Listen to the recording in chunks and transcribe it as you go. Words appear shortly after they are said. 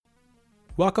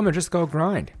Welcome to Just Go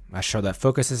Grind, a show that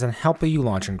focuses on helping you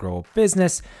launch and grow a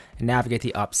business and navigate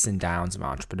the ups and downs of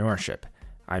entrepreneurship.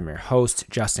 I'm your host,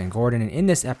 Justin Gordon, and in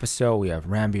this episode, we have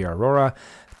Ranbir Arora,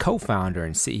 co-founder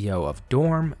and CEO of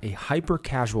Dorm, a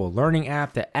hyper-casual learning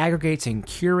app that aggregates and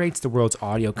curates the world's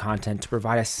audio content to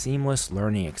provide a seamless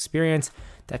learning experience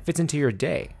that fits into your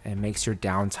day and makes your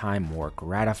downtime more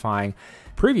gratifying.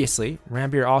 Previously,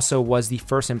 Ranbir also was the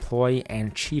first employee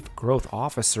and chief growth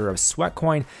officer of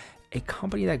Sweatcoin, a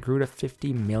company that grew to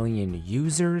 50 million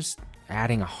users,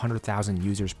 adding 100,000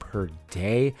 users per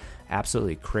day.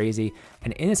 Absolutely crazy.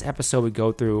 And in this episode, we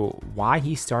go through why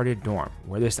he started Dorm,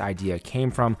 where this idea came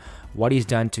from, what he's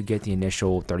done to get the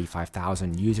initial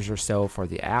 35,000 users or so for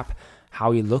the app,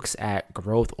 how he looks at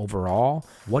growth overall,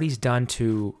 what he's done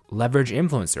to leverage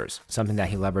influencers, something that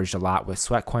he leveraged a lot with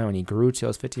Sweatcoin when he grew to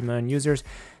those 50 million users,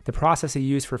 the process he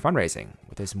used for fundraising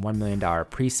with this $1 million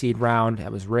pre-seed round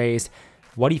that was raised,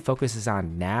 what he focuses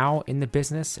on now in the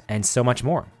business, and so much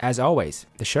more. As always,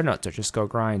 the show notes are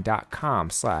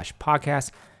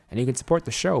justgogrind.com/podcast, and you can support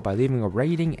the show by leaving a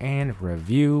rating and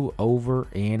review over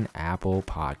in Apple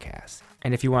Podcasts.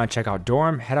 And if you want to check out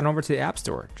Dorm, head on over to the App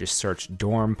Store. Just search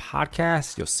Dorm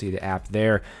Podcast. You'll see the app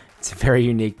there. It's a very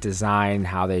unique design,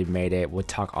 how they made it. We'll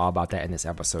talk all about that in this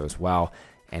episode as well,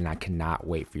 and I cannot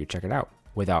wait for you to check it out.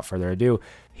 Without further ado,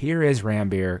 here is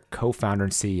Ranbir, co-founder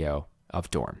and CEO of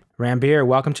Dorm. Ranbir,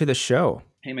 welcome to the show.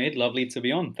 Hey mate, lovely to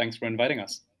be on. Thanks for inviting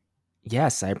us.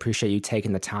 Yes, I appreciate you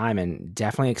taking the time and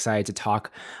definitely excited to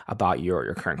talk about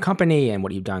your current company and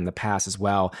what you've done in the past as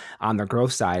well on the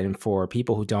growth side. And for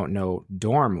people who don't know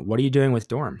Dorm, what are you doing with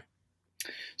Dorm?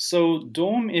 So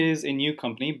Dorm is a new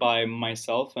company by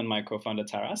myself and my co-founder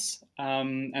Taras.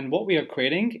 And what we are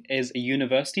creating is a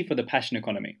university for the passion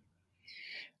economy.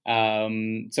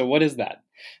 So what is that?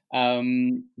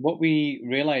 What we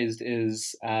realized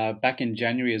is back in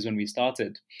January is when we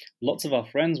started. Lots of our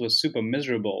friends were super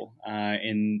miserable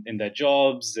in their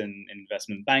jobs, in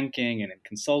investment banking and in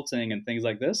consulting and things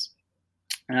like this.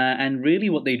 And really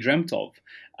what they dreamt of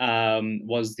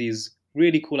was these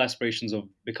really cool aspirations of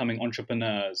becoming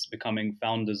entrepreneurs, becoming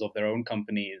founders of their own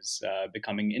companies,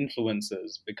 becoming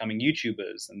influencers, becoming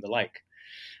YouTubers and the like.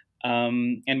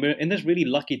 And we're in this really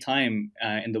lucky time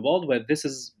in the world where this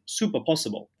is super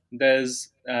possible.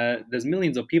 There's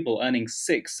millions of people earning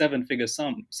 6-7 figure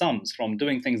sums from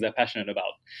doing things they're passionate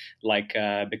about, like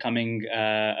becoming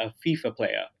a FIFA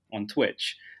player on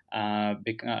Twitch,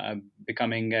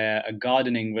 becoming a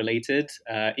gardening related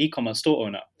e-commerce store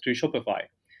owner through Shopify.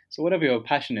 So whatever your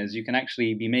passion is, you can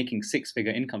actually be making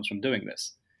 6-figure incomes from doing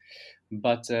this.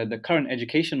 But the current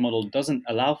education model doesn't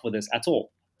allow for this at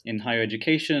all. In higher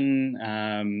education,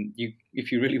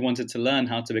 if you really wanted to learn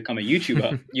how to become a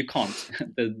YouTuber, you can't.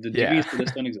 The degrees for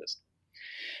this don't exist.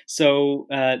 So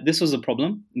this was a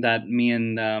problem that me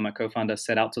and my co-founder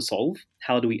set out to solve.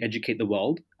 How do we educate the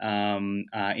world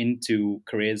into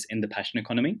careers in the passion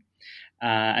economy?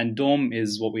 And Dorm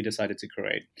is what we decided to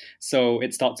create. So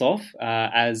it starts off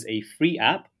as a free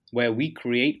app where we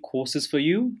create courses for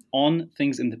you on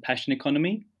things in the passion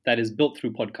economy that is built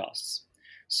through podcasts.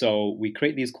 So we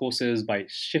create these courses by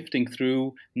shifting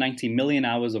through 90 million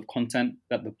hours of content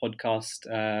that the podcast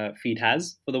feed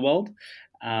has for the world,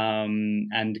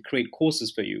 and create courses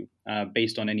for you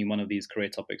based on any one of these career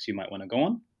topics you might want to go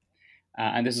on.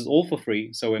 And this is all for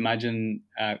free. So imagine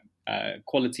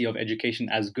quality of education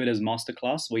as good as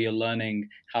Masterclass, where you're learning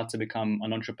how to become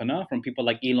an entrepreneur from people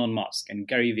like Elon Musk and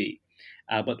Gary Vee,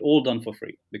 but all done for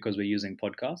free because we're using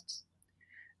podcasts.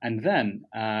 And then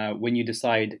when you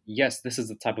decide, yes, this is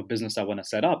the type of business I want to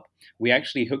set up, we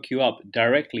actually hook you up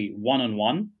directly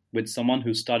one-on-one with someone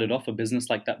who started off a business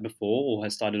like that before or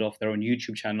has started off their own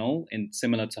YouTube channel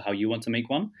similar to how you want to make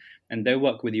one. And they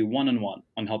work with you one-on-one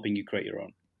on helping you create your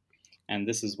own. And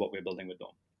this is what we're building with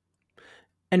Dorm.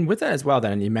 And with that as well,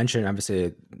 then you mentioned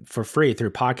obviously for free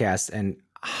through podcasts, and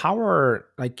how are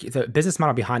like the business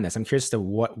model behind this? I'm curious to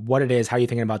what it is, how you're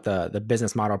thinking about the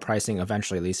business model pricing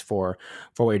eventually, at least for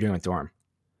what you're doing with Dorm.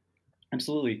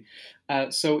 Absolutely.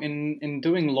 So in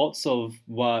doing lots of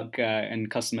work in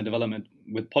customer development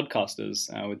with podcasters,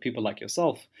 with people like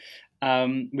yourself,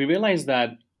 we realized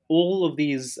that all of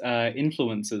these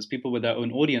influencers, people with their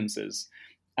own audiences,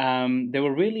 they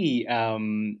were really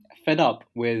fed up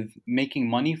with making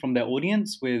money from their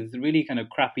audience with really kind of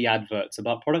crappy adverts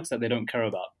about products that they don't care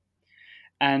about.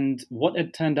 And what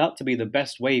it turned out to be the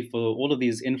best way for all of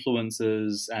these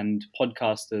influencers and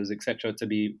podcasters, etc., to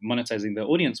be monetizing their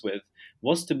audience with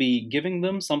was to be giving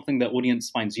them something their audience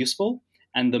finds useful.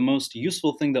 And the most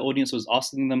useful thing the audience was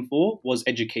asking them for was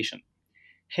education.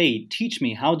 hey, teach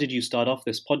me, how did you start off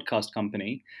this podcast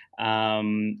company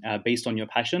based on your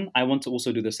passion? I want to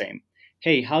also do the same.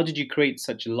 Hey, how did you create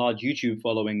such a large YouTube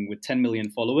following with 10 million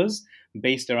followers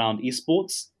based around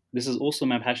esports? This is also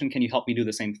my passion. Can you help me do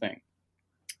the same thing?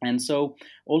 And so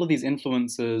all of these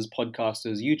influencers,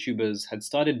 podcasters, YouTubers had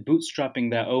started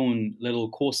bootstrapping their own little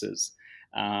courses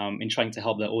in trying to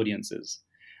help their audiences.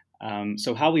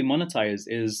 So how we monetize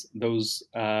is those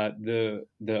the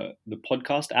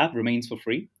podcast app remains for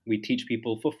free. We teach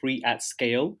people for free at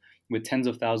scale with tens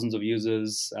of thousands of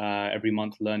users every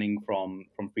month learning from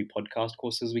free podcast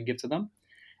courses we give to them.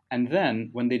 And then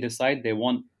when they decide they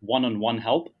want one-on-one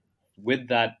help with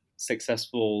that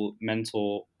successful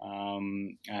mentor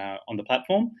on the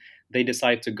platform, they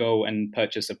decide to go and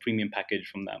purchase a premium package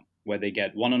from them where they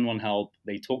get one-on-one help.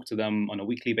 They talk to them on a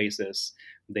weekly basis.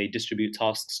 They distribute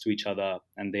tasks to each other,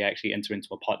 and they actually enter into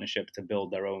a partnership to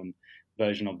build their own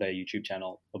version of their YouTube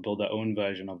channel, or build their own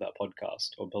version of that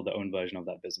podcast, or build their own version of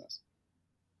that business.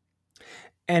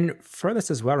 And for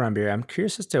this as well, Ranbir, I'm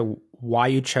curious as to why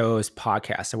you chose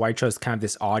podcasts and why you chose kind of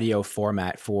this audio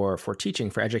format for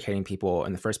teaching, for educating people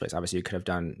in the first place. Obviously, you could have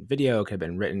done video, could have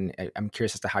been written. I'm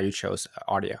curious as to how you chose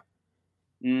audio.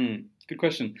 Good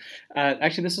question.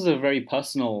 Actually, this is a very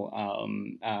personal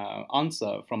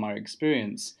answer from our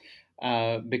experience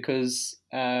because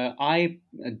I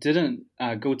didn't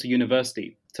go to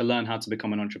university to learn how to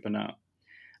become an entrepreneur.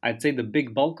 I'd say the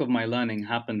big bulk of my learning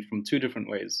happened from two different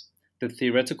ways. The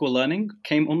theoretical learning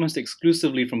came almost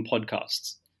exclusively from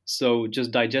podcasts. So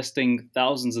just digesting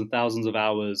thousands and thousands of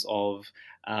hours of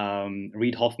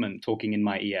Reid Hoffman talking in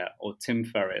my ear, or Tim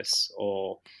Ferriss,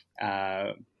 or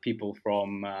people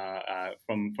from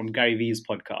Gary Vee's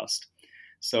podcast.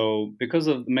 So because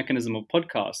of the mechanism of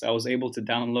podcasts, I was able to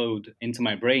download into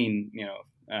my brain,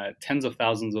 tens of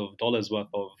thousands of dollars worth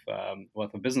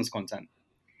of business content.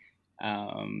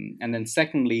 And then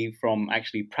secondly, from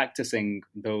actually practicing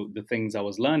the things I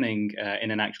was learning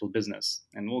in an actual business.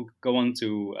 And we'll go on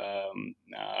to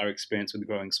our experience with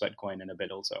growing Sweatcoin in a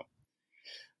bit also.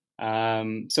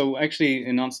 So actually,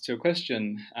 in answer to your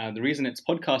question, the reason it's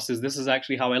podcast is this is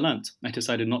actually how I learned. I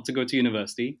decided not to go to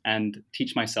university and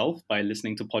teach myself by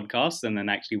listening to podcasts and then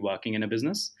actually working in a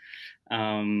business.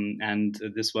 And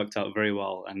this worked out very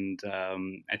well. And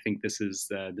I think this is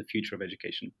the future of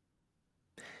education.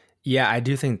 Yeah, I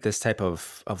do think this type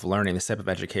of learning, this type of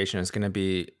education it's going to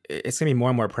be more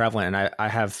and more prevalent. And I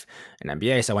have an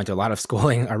MBA, so I went to a lot of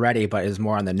schooling already, but it's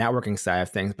more on the networking side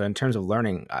of things. But in terms of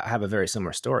learning, I have a very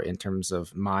similar story in terms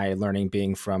of my learning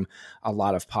being from a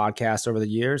lot of podcasts over the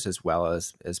years, as well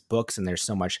as books. And there's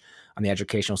so much on the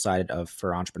educational side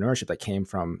for entrepreneurship that came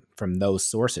from those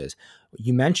sources.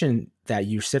 You mentioned that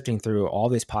you're sifting through all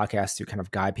these podcasts to kind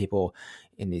of guide people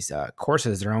in these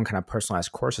courses, their own kind of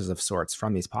personalized courses of sorts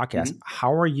from these podcasts. Mm-hmm.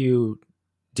 How are you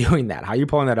doing that? How are you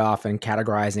pulling that off and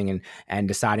categorizing and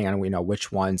deciding on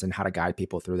which ones and how to guide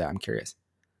people through that? I'm curious.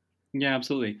 Yeah,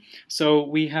 absolutely. So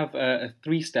we have a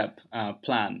 3-step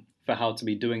plan for how to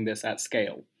be doing this at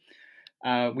scale.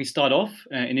 We start off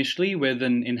initially with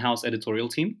an in-house editorial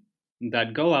team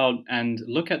that go out and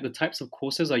look at the types of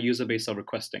courses our user base are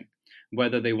requesting,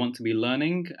 whether they want to be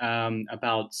learning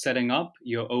about setting up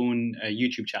your own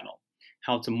YouTube channel,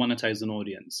 how to monetize an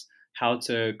audience, how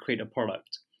to create a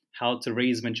product, how to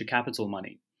raise venture capital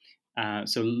money.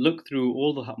 So look through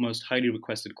all the most highly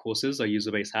requested courses our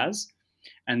user base has,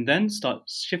 and then start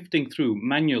shifting through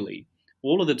manually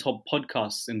all of the top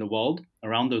podcasts in the world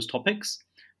around those topics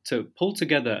to pull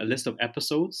together a list of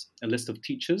episodes, a list of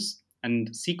teachers,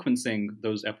 and sequencing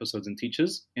those episodes and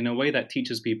teachers in a way that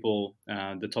teaches people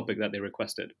the topic that they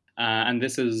requested. And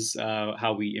this is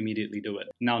how we immediately do it.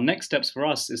 Now, next steps for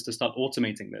us is to start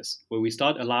automating this, where we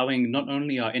start allowing not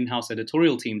only our in-house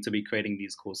editorial team to be creating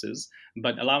these courses,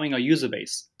 but allowing our user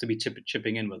base to be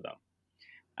chipping in with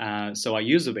them. So our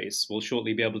user base will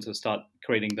shortly be able to start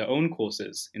creating their own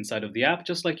courses inside of the app,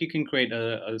 just like you can create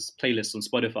a playlist on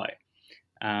Spotify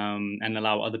and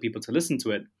allow other people to listen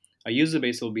to it. Our user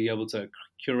base will be able to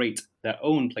curate their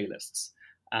own playlists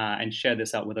and share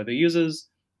this out with other users.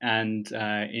 And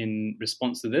in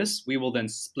response to this, we will then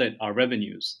split our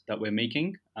revenues that we're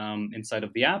making inside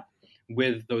of the app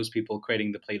with those people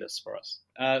creating the playlists for us.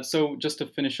 So just to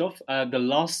finish off, the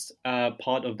last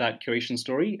part of that curation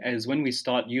story is when we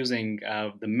start using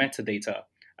the metadata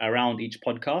around each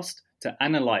podcast to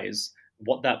analyze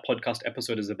what that podcast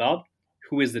episode is about,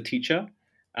 who is the teacher,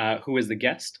 who is the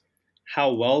guest,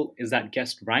 how well is that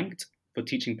guest ranked for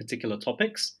teaching particular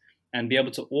topics, and be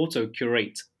able to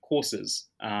auto-curate courses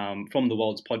from the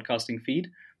world's podcasting feed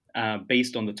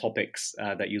based on the topics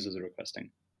that users are requesting.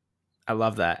 I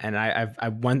love that. And I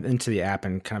went into the app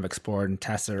and kind of explored and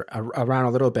tested around a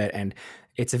little bit. And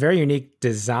it's a very unique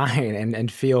design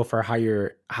and feel for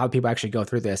how people actually go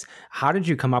through this. How did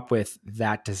you come up with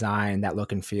that design, that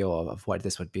look and feel of what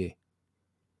this would be?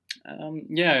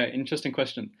 Yeah, interesting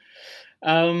question.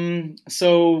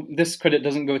 So this credit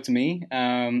doesn't go to me.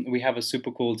 We have a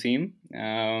super cool team,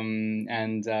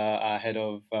 and our head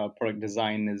of product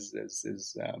design is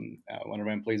one of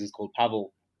our employees is called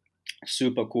Pavel.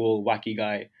 Super cool, wacky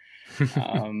guy.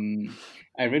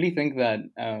 I really think that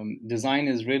design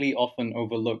is really often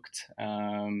overlooked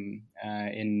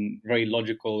in very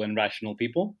logical and rational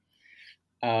people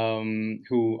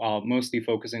who are mostly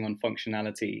focusing on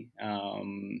functionality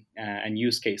and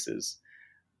use cases.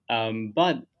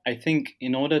 But I think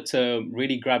in order to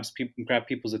really grab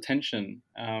people's attention,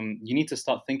 you need to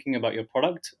start thinking about your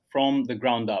product from the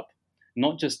ground up,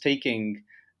 not just taking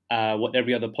what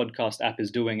every other podcast app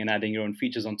is doing and adding your own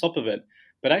features on top of it,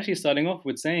 but actually starting off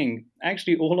with saying,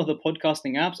 actually, all of the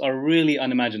podcasting apps are really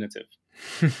unimaginative.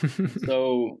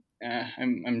 So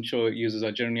I'm sure users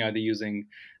are generally either using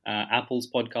Apple's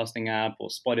podcasting app or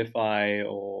Spotify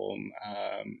or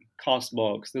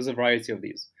Castbox. There's a variety of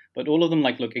these, but all of them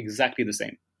look exactly the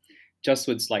same, just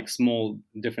with small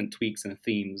different tweaks and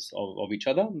themes of each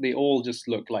other. They all just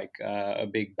look like a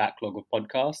big backlog of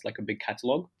podcasts, like a big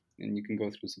catalog, and you can go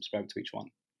through, subscribe to each one.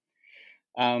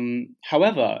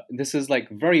 However, this is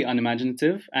very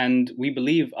unimaginative, and we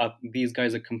believe these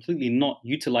guys are completely not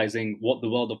utilizing what the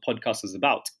world of podcasts is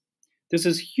about. This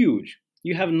is huge.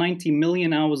 You have 90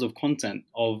 million hours of content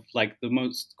of the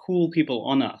most cool people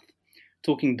on earth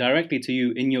talking directly to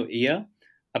you in your ear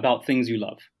about things you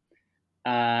love.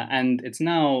 And it's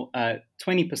now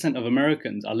 20% of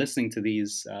Americans are listening to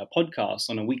these podcasts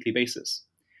on a weekly basis.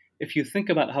 If you think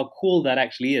about how cool that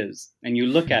actually is, and you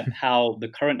look at how the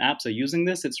current apps are using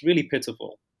this, it's really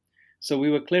pitiful. So we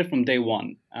were clear from day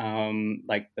one,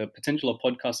 the potential of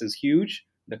podcasts is huge.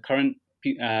 The current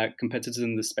competitors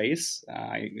in the space,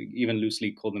 I even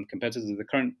loosely call them competitors, the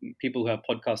current people who have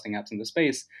podcasting apps in the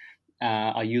space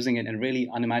are using it in really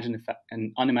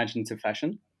unimaginative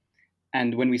fashion.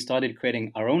 And when we started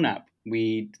creating our own app,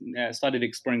 we started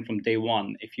exploring from day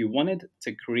one. If you wanted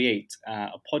to create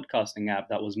a podcasting app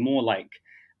that was more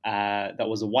that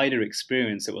was a wider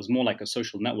experience, it was more like a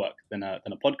social network than a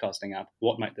podcasting app,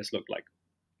 what might this look like?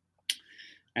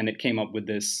 And it came up with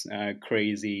this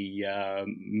crazy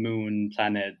moon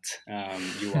planet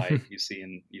UI you see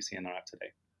in our app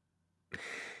today.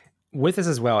 With this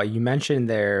as well, you mentioned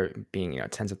there being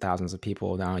tens of thousands of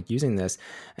people now using this,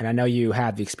 and I know you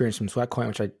had the experience from Sweatcoin,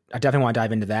 which I definitely want to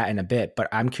dive into that in a bit. But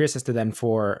I'm curious as to then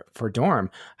for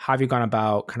Dorm, how have you gone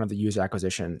about kind of the user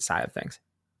acquisition side of things?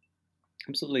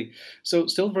 Absolutely. So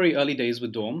still very early days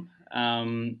with Dorm.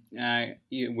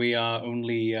 We are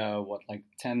only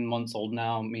 10 months old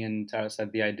now. Me and Taras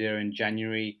had the idea in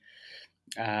January.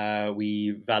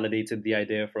 We validated the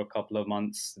idea for a couple of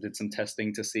months, did some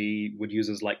testing to see would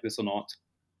users like this or not.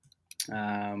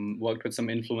 Worked with some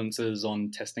influencers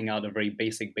on testing out a very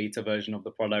basic beta version of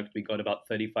the product. We got about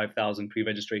 35,000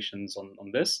 pre-registrations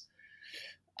on this.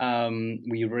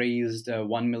 We raised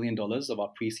 $1 million of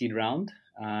our pre-seed round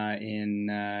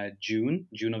in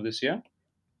June of this year.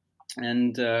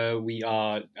 And we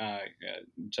are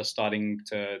just starting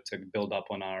to build up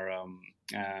on our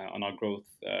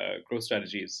growth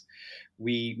strategies.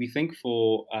 We think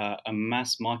for a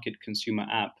mass market consumer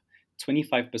app,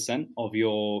 25% of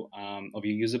your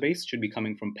user base should be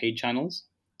coming from paid channels.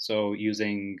 So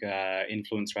using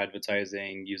influencer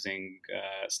advertising, using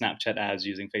Snapchat ads,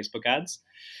 using Facebook ads.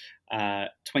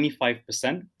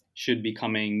 25% should be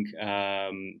coming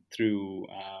through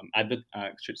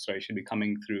should be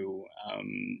coming through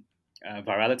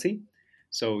virality.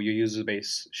 So your user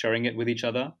base sharing it with each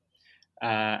other.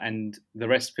 And the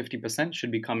rest 50%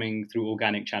 should be coming through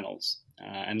organic channels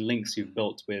and links you've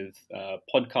built with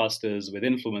podcasters, with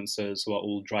influencers who are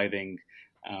all driving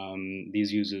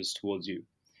these users towards you.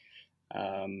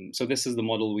 So this is the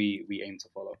model we aim to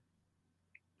follow.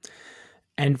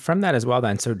 And from that as well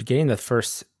then, so getting the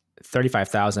first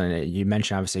 35,000, you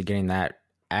mentioned obviously getting that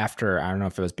after, I don't know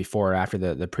if it was before or after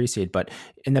the pre-seed, but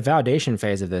in the validation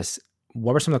phase of this,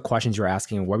 what were some of the questions you were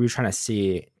asking? What were you trying to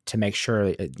see to make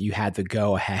sure you had the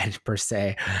go ahead per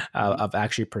se of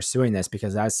actually pursuing this?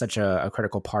 Because that's such a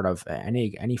critical part of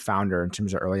any founder in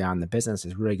terms of early on in the business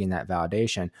is really getting that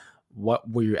validation. What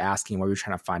were you asking? What were you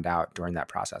trying to find out during that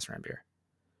process, Ranbir?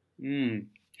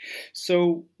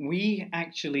 So we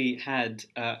actually had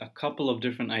a couple of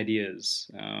different ideas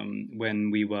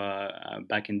when we were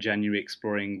back in January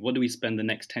exploring what do we spend the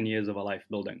next 10 years of our life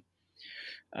building.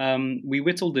 We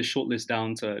whittled the shortlist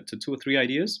down to 2 or 3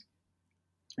 ideas.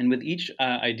 And with each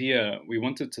idea, we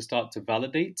wanted to start to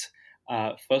validate.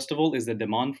 First of all, is the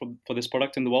demand for this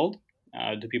product in the world?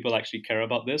 Do people actually care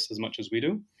about this as much as we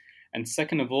do? And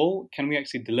second of all, can we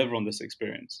actually deliver on this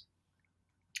experience?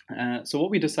 So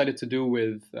what we decided to do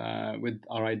with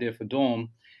our idea for Dorm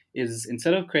is,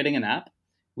 instead of creating an app,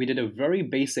 we did a very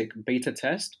basic beta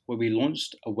test where we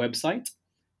launched a website,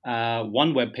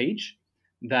 one web page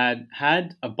that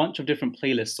had a bunch of different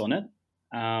playlists on it,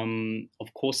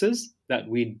 of courses that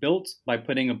we'd built by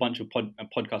putting a bunch of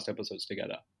podcast episodes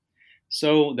together.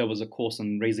 So there was a course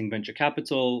on raising venture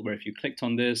capital, where if you clicked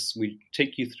on this, we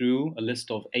take you through a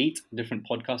list of 8 different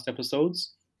podcast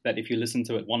episodes that, if you listen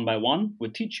to it one by one,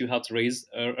 would teach you how to raise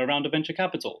a round of venture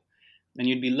capital. And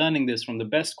you'd be learning this from the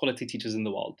best quality teachers in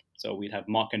the world. So we'd have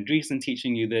Mark Andreessen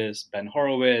teaching you this, Ben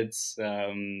Horowitz,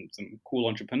 some cool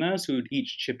entrepreneurs who would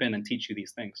each chip in and teach you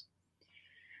these things.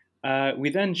 We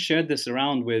then shared this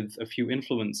around with a few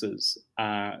influencers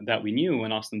that we knew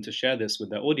and asked them to share this with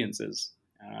their audiences.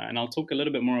 And I'll talk a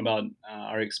little bit more about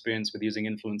our experience with using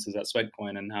influencers at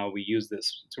Sweatcoin and how we use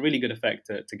this to really good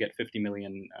effect to get 50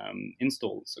 million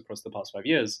installs across the past 5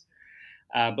 years.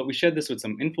 But we shared this with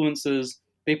some influencers.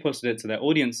 They posted it to their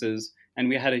audiences, and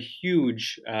we had a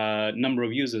huge number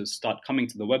of users start coming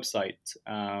to the website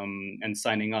and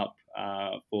signing up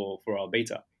for our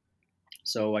beta.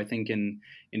 So I think in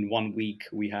 1 week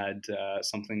we had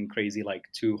something crazy like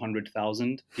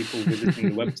 200,000 people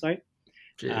visiting the website.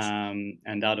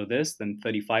 And out of this, then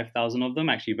 35,000 of them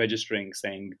actually registering,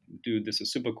 saying, dude, this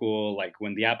is super cool. Like,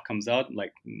 when the app comes out,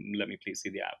 like, let me please see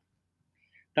the app.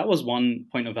 That was one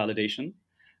point of validation.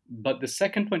 But the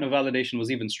second point of validation was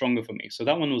even stronger for me. So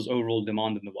that one was overall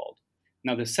demand in the world.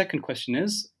 Now, the second question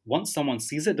is, once someone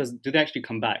sees it, do they actually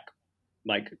come back?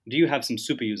 Like, do you have some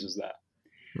super users there?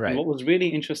 Right. And what was really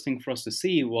interesting for us to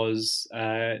see was,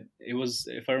 it was,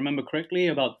 if I remember correctly,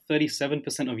 about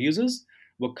 37% of users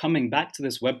were coming back to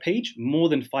this web page more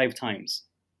than 5 times,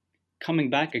 coming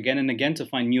back again and again to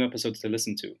find new episodes to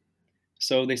listen to.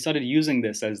 So they started using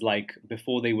this as, like,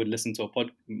 before they would listen to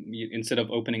instead of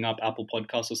opening up Apple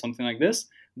Podcasts or something like this,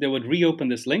 they would reopen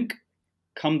this link,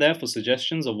 come there for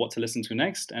suggestions of what to listen to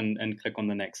next, and click on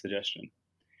the next suggestion.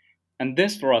 And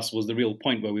this for us was the real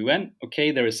point where we went,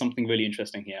 okay, there is something really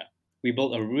interesting here. We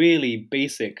built a really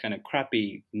basic, kind of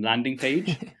crappy landing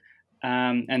page.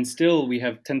 And still we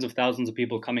have tens of thousands of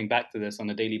people coming back to this on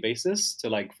a daily basis to,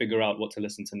 like, figure out what to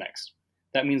listen to next.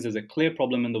 That means there's a clear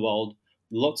problem in the world.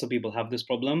 Lots of people have this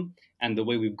problem, and the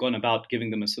way we've gone about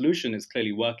giving them a solution is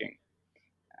clearly working.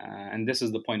 And this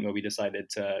is the point where we decided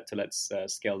to let's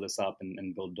scale this up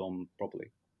and build Dorm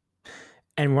properly.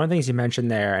 And one of the things you mentioned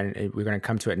there, and we're going to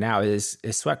come to it now, is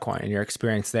Sweatcoin and your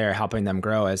experience there, helping them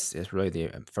grow as really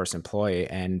the first employee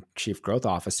and chief growth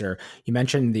officer. You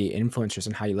mentioned the influencers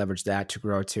and how you leveraged that to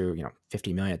grow to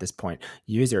 50 million at this point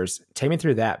users. Take me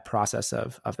through that process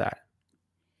of that.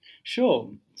 Sure.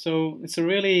 So it's a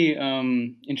really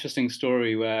interesting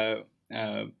story where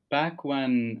back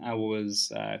when I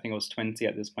was, I think I was 20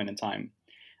 at this point in time,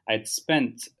 I'd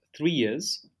spent 3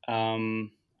 years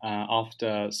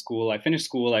after school. I finished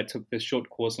school, I took this short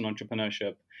course on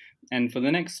entrepreneurship. And for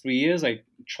the next 3 years, I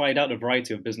tried out a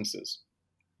variety of businesses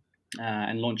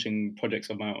and launching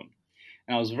projects of my own.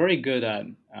 And I was very good at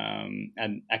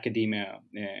academia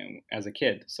as a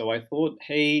kid. So I thought,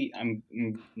 hey, I'm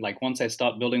like, once I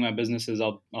start building my businesses,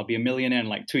 I'll be a millionaire in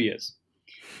like 2 years.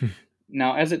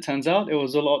 Now, as it turns out, it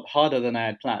was a lot harder than I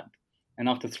had planned. And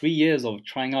after 3 years of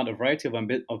trying out a variety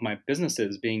of my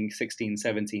businesses, being 16,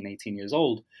 17, 18 years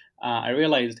old, I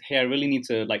realized, hey, I really need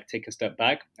to, like, take a step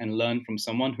back and learn from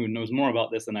someone who knows more about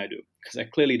this than I do, because I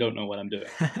clearly don't know what I'm doing.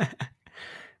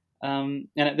 And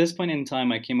at this point in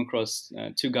time, I came across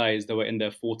 2 guys that were in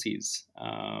their 40s,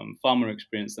 far more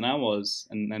experienced than I was.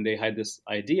 And they had this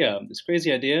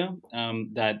crazy idea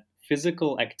that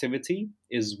physical activity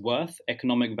is worth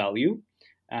economic value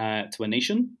to a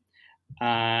nation.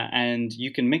 And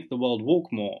you can make the world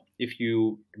walk more if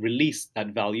you release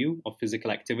that value of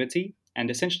physical activity and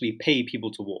essentially pay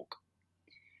people to walk.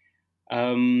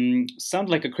 Sounded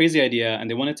like a crazy idea, and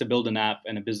they wanted to build an app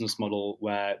and a business model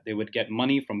where they would get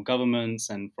money from governments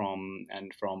and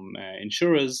from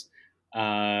insurers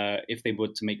if they were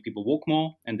to make people walk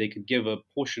more, and they could give a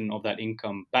portion of that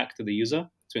income back to the user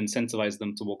to incentivize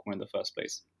them to walk more in the first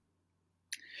place.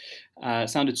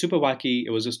 Sounded super wacky.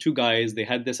 It was just 2 guys. They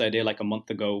had this idea like a month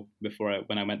ago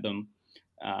when I met them.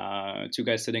 2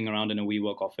 guys sitting around in a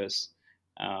WeWork office.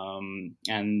 And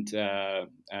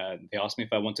they asked me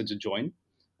if I wanted to join.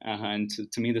 And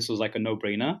to me, this was like a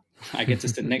no-brainer. I get to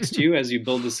sit next to you as you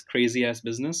build this crazy-ass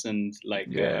business and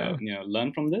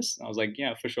learn from this. I was like,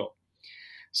 yeah, for sure.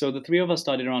 So the three of us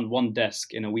started around one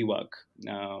desk in a WeWork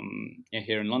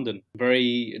here in London.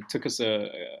 It took us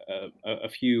a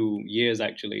few years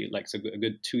actually, like so a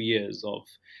good 2 years of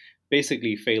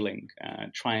basically failing,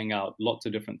 trying out lots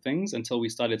of different things until we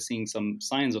started seeing some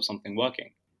signs of something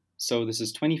working. So this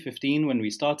is 2015 when we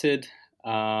started.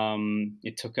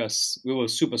 It took us, we were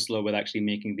super slow with actually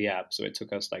making the app. So it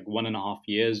took us like 1.5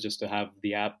 years just to have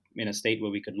the app in a state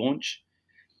where we could launch.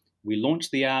 We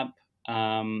launched the app,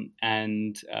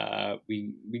 and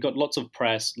we got lots of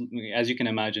press. As you can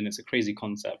imagine, it's a crazy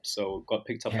concept. So got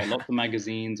picked up by lots of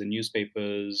magazines and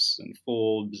newspapers and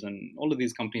Forbes and all of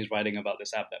these companies writing about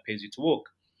this app that pays you to walk.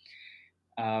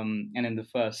 And in the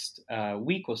first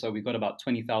week or so, we got about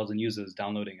 20,000 users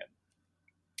downloading it,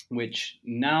 which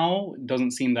now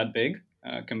doesn't seem that big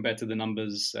compared to the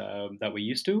numbers that we're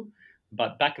used to.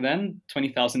 But back then,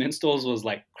 20,000 installs was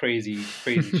like crazy,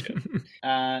 crazy shit.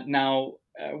 Now,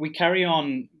 we carry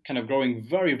on kind of growing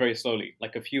very, very slowly,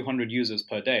 like a few hundred users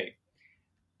per day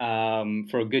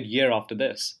for a good year after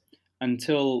this,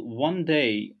 until one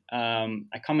day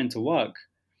I come into work.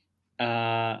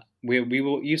 We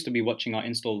used to be watching our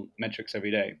install metrics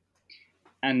every day.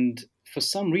 And for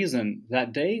some reason,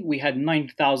 that day, we had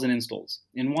 9,000 installs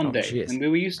in one day. Geez. And we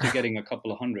were used to getting a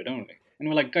couple of hundred only. And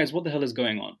we're like, guys, what the hell is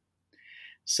going on?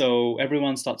 So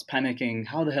everyone starts panicking.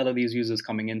 How the hell are these users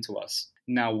coming into us?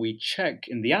 Now we check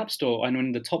in the App Store, and we're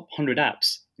in the top 100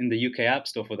 apps in the UK App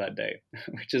Store for that day,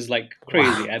 which is like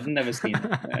crazy. Wow. I've never seen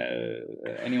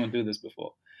anyone do this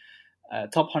before.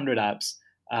 Top 100 apps.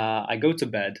 I go to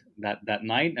bed that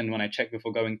night, and when I check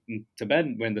before going to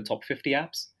bed, we're in the top 50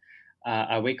 apps.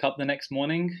 I wake up the next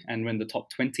morning, and we're in the top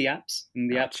 20 apps in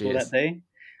the App Store that day.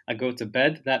 I go to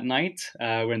bed that night.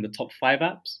 We're in the top 5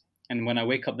 apps. And when I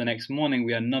wake up the next morning,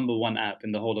 we are number 1 app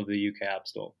in the whole of the UK App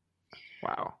Store.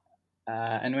 Wow.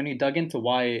 And when we dug into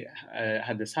why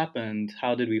had this happened,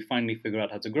 how did we finally figure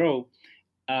out how to grow?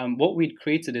 What we'd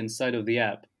created inside of the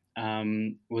app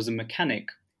was a mechanic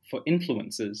for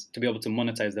influencers to be able to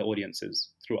monetize their audiences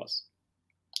through us.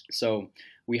 So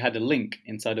we had a link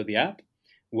inside of the app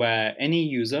where any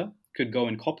user could go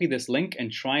and copy this link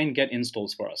and try and get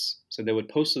installs for us. So they would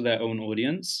post to their own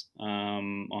audience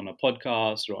on a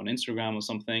podcast or on Instagram or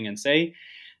something and say,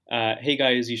 hey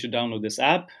guys, you should download this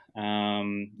app.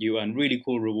 You earn really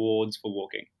cool rewards for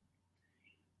walking.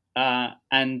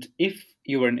 And if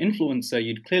you were an influencer,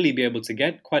 you'd clearly be able to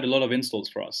get quite a lot of installs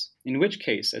for us. In which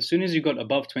case, as soon as you got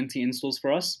above 20 installs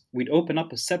for us, we'd open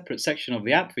up a separate section of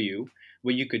the app for you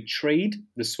where you could trade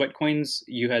the sweat coins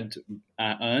you had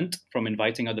earned from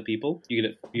inviting other people.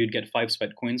 You'd get 5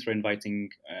 sweat coins for inviting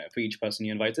for each person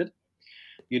you invited.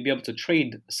 You'd be able to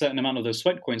trade a certain amount of those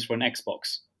sweat coins for an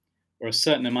Xbox, or a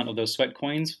certain amount of those sweat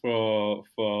coins for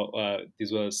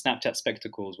these were Snapchat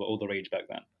spectacles, were all the rage back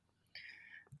then.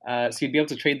 So you'd be able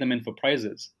to trade them in for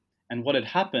prizes. And what had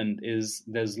happened is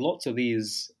there's lots of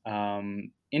these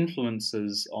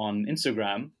influencers on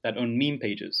Instagram that own meme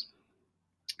pages.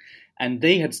 And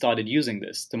they had started using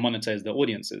this to monetize their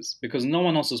audiences because no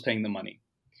one else was paying them money.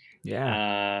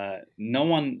 Yeah.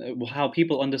 How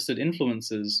people understood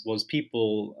influencers was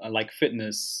people like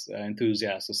fitness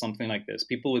enthusiasts or something like this,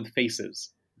 people with faces,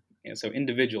 so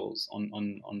individuals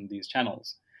on these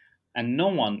channels. And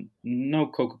no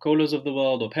Coca-Colas of the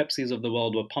world or Pepsis of the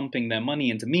world were pumping their money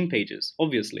into meme pages,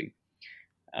 obviously,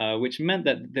 which meant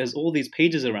that there's all these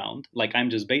pages around, like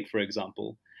I'm Just Bait, for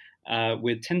example,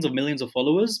 with tens of millions of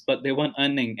followers, but they weren't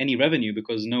earning any revenue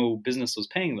because no business was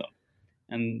paying them.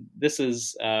 And this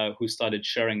is who started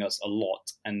sharing us a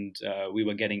lot. And we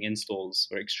were getting installs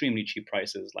for extremely cheap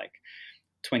prices, like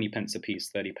 20 pence a piece,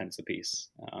 30 pence a piece.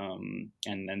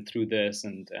 And through this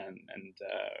and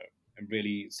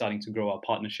really starting to grow our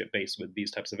partnership base with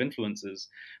these types of influencers,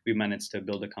 we managed to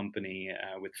build a company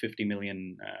with 50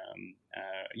 million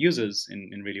users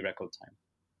in really record time.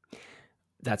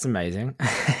 That's amazing.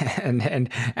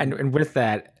 and with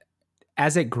that,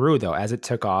 as it grew though, as it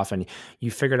took off and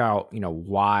you figured out,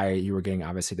 why you were getting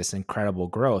obviously this incredible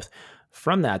growth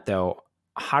from that though,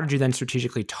 how did you then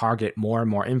strategically target more and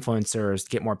more influencers,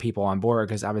 get more people on board?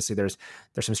 Because obviously there's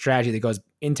some strategy that goes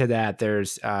into that.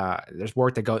 There's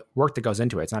work that goes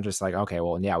into it. It's not just like, okay,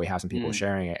 well, yeah, we have some people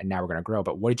sharing it and now we're going to grow.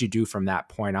 But what did you do from that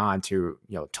point on to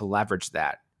leverage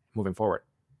that moving forward?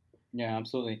 Yeah,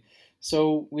 absolutely.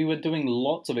 So we were doing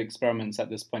lots of experiments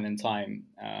at this point in time.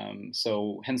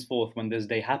 So henceforth, when this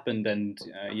day happened and,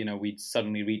 we'd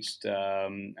suddenly reached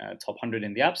top 100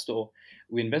 in the App Store,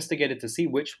 we investigated to see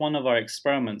which one of our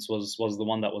experiments was the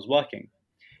one that was working.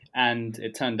 And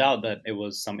it turned out that it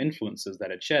was some influencers that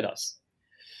had shared us.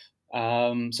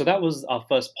 So that was our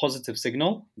first positive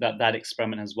signal that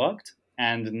experiment has worked.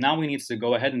 And now we need to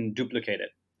go ahead and duplicate it.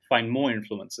 find more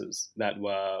influencers that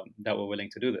were willing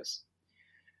to do this.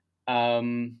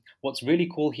 What's really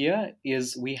cool here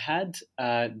is we had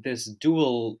this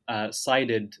dual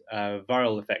sided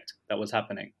viral effect that was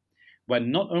happening, where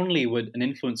not only would an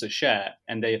influencer share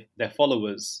and their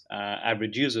followers,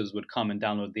 average users, would come and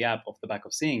download the app off the back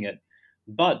of seeing it,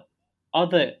 but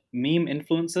other meme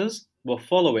influencers were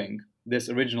following this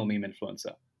original meme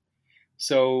influencer.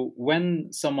 So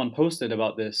when someone posted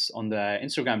about this on their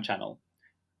Instagram channel,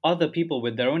 other people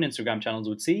with their own Instagram channels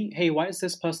would see, hey, why is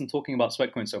this person talking about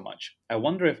Sweatcoin so much? I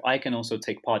wonder if I can also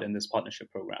take part in this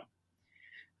partnership program.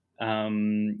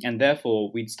 And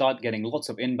therefore, we'd start getting lots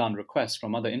of inbound requests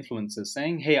from other influencers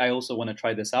saying, hey, I also want to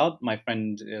try this out. My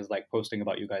friend is like posting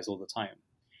about you guys all the time.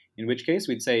 In which case,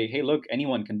 we'd say, hey, look,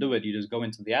 anyone can do it. You just go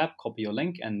into the app, copy your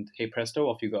link, and hey, presto,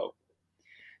 off you go.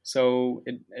 So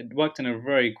it worked in a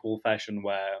very cool fashion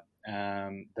where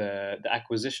the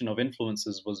acquisition of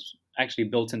influencers was actually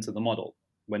built into the model.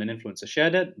 When an influencer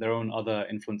shared it, their own other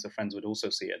influencer friends would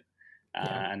also see it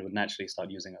and would naturally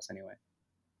start using us anyway.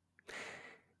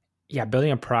 Yeah,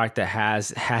 building a product that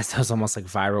has those almost like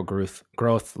viral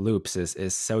growth loops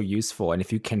is so useful. And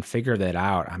if you can figure that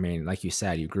out, I mean, like you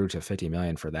said, you grew to 50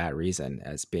 million for that reason,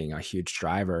 as being a huge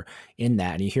driver in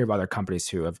that. And you hear of other companies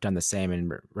who have done the same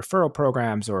in referral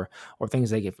programs or things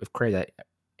they have created that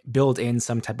build in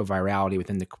some type of virality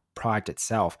within the product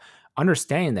itself.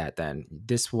 Understanding that, then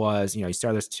this was, you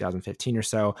started this 2015 or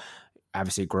so,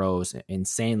 obviously grows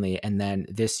insanely, and then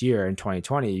this year in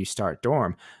 2020 you start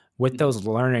Dorm. With those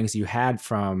learnings you had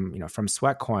from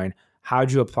Sweatcoin, how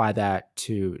did you apply that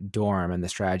to Dorm and the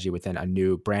strategy within a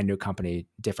brand new company,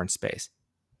 different space?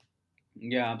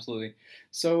 Yeah, absolutely.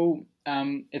 So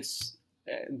it's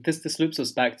this loops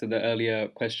us back to the earlier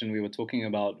question we were talking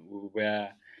about,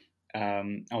 where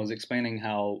I was explaining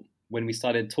how when we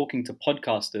started talking to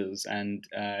podcasters and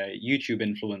YouTube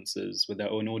influencers with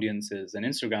their own audiences and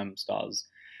Instagram stars,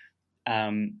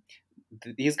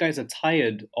 these guys are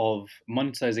tired of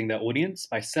monetizing their audience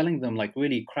by selling them like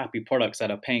really crappy products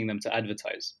that are paying them to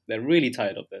advertise. They're really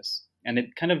tired of this. And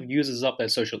it kind of uses up their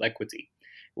social equity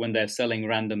when they're selling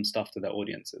random stuff to their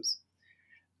audiences.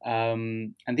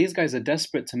 And these guys are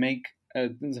desperate to make,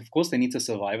 of course, they need to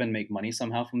survive and make money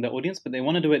somehow from their audience, but they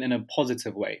want to do it in a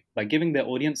positive way by giving their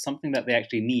audience something that they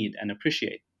actually need and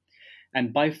appreciate.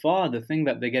 And by far, the thing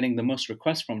that they're getting the most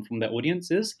requests from their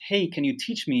audience is, hey, can you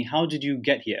teach me, how did you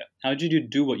get here? How did you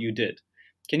do what you did?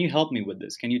 Can you help me with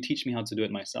this? Can you teach me how to do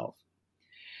it myself?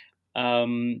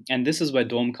 And this is where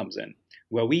Dorm comes in,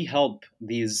 where we help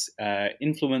these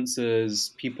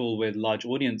influencers, people with large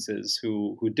audiences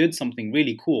who did something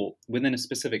really cool within a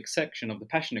specific section of the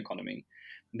passion economy.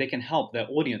 They can help their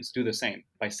audience do the same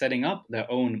by setting up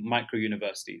their own micro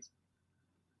universities.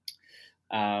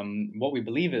 What we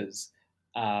believe is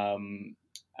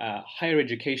higher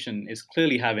education is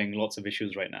clearly having lots of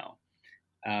issues right now.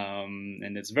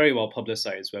 And it's very well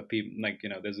publicized, where people,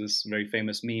 there's this very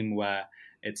famous meme where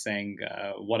it's saying,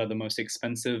 what are the most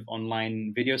expensive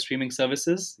online video streaming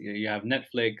services? You have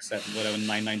Netflix at whatever,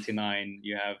 $9.99,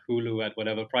 you have Hulu at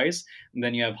whatever price, and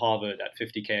then you have Harvard at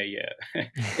 $50K a year.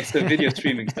 It's a video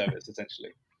streaming service,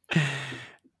 essentially.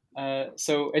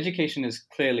 So education is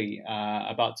clearly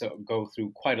about to go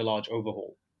through quite a large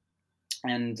overhaul.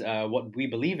 And what we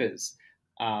believe is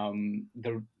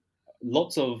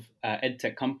lots of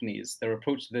edtech companies, their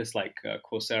approach to this, like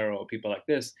Coursera or people like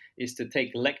this, is to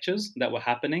take lectures that were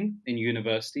happening in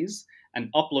universities and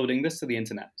uploading this to the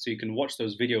internet. So you can watch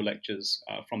those video lectures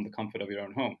from the comfort of your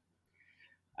own home.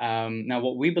 Now,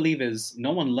 what we believe is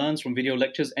no one learns from video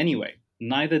lectures anyway.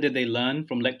 Neither did they learn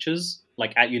from lectures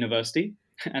like at university,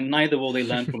 and neither will they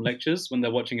learn from lectures when they're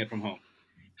watching it from home.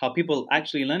 How people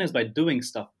actually learn is by doing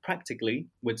stuff practically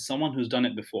with someone who's done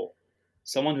it before,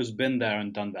 someone who's been there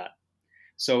and done that.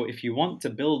 So if you want to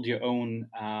build your own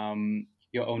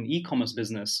e-commerce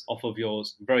business off of your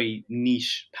very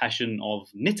niche passion of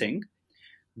knitting,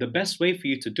 the best way for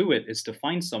you to do it is to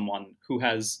find someone who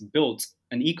has built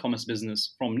an e-commerce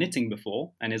business from knitting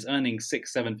before and is earning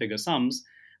 6-7 figure sums,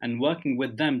 and working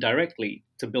with them directly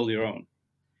to build your own.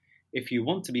 If you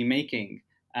want to be making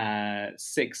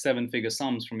 6-7 figure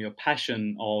sums from your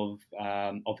passion of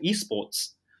esports,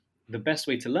 the best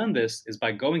way to learn this is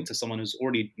by going to someone who's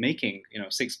already making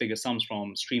 6-figure sums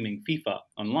from streaming FIFA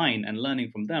online and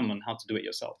learning from them on how to do it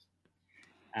yourself.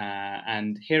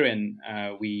 And herein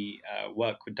we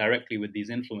work directly with these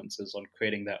influencers on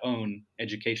creating their own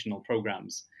educational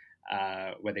programs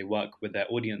where they work with their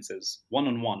audiences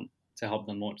one-on-one to help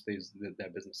them launch their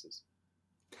businesses.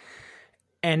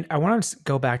 And I want to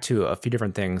go back to a few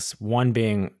different things. One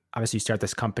being obviously you start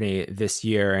this company this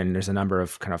year, and there's a number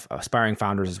of kind of aspiring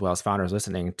founders as well as founders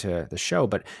listening to the show.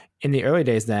 But in the early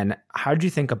days, then, how did you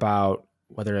think about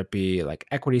whether it be like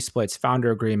equity splits,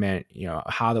 founder agreement,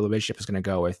 how the relationship is going to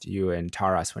go with you and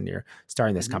Taras when you're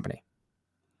starting this company?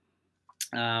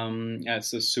 Yeah,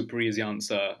 it's a super easy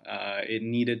answer. It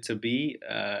needed to be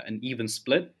an even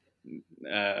split,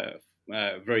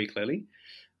 very clearly.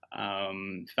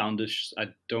 Founders, I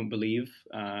don't believe,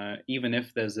 even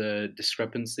if there's a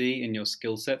discrepancy in your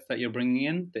skill sets that you're bringing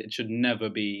in, that it should never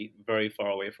be very far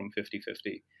away from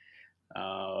 50-50.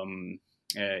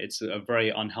 It's a very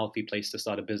unhealthy place to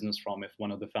start a business from if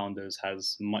one of the founders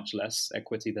has much less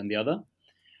equity than the other.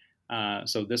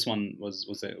 So this one was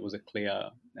a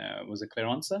clear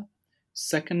answer.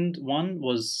 Second one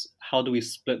was, how do we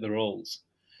split the roles?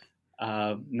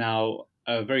 Now,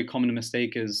 a very common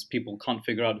mistake is people can't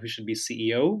figure out who should be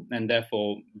CEO, and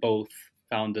therefore both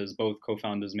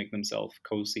co-founders make themselves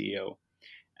co-CEO.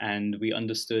 And we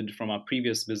understood from our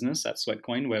previous business at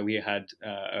Sweatcoin, where we had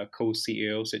a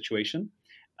co-CEO situation,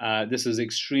 this is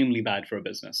extremely bad for a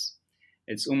business.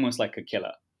 It's almost like a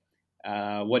killer.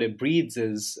 What it breeds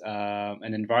is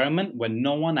an environment where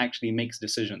no one actually makes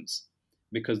decisions,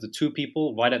 because the two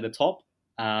people right at the top,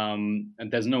 and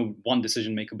there's no one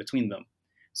decision maker between them.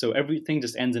 So everything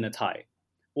just ends in a tie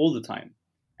all the time.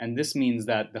 And this means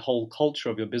that the whole culture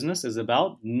of your business is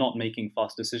about not making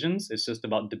fast decisions. It's just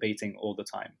about debating all the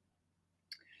time.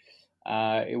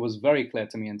 It was very clear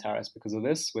to me and Taras because of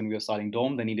this. When we were starting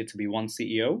Dorm, there needed to be one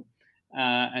CEO.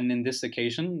 And in this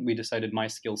occasion, we decided my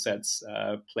skill sets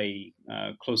play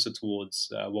closer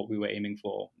towards what we were aiming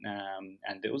for.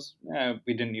 And it was,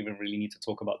 we didn't even really need to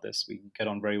talk about this. We get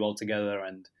on very well together.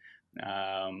 And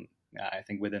I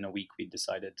think within a week, we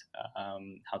decided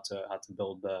how to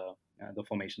build the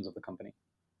formations of the company.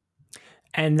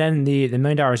 And then the $1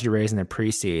 million you raised in the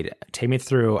pre-seed, take me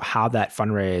through how that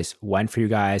fundraise went for you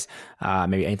guys,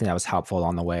 maybe anything that was helpful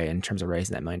along the way in terms of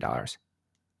raising that $1 million.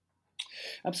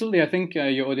 Absolutely. I think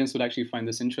your audience would actually find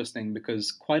this interesting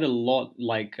because quite a lot,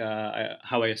 like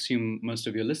how I assume most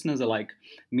of your listeners are like,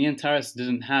 me and Taras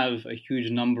didn't have a huge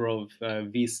number of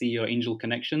VC or angel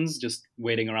connections just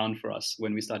waiting around for us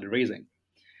when we started raising.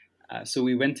 So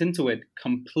we went into it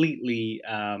completely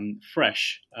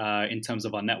fresh in terms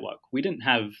of our network. We didn't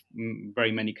have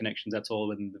very many connections at all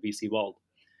within the VC world.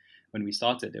 When we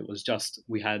started, it was just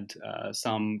we had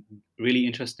some really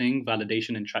interesting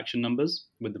validation and traction numbers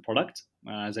with the product.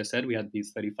 As I said, we had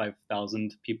these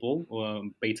 35,000 people who were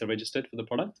beta registered for the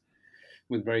product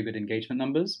with very good engagement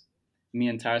numbers. Me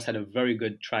and Taras had a very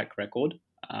good track record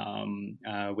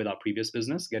with our previous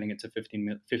business, getting it to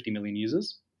 50 million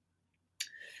users.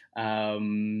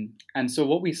 And so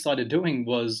what we started doing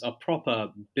was a proper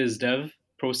biz dev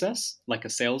process, like a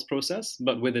sales process,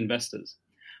 but with investors,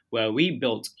 where we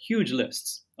built huge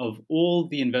lists of all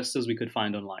the investors we could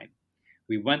find online.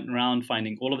 We went around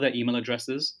finding all of their email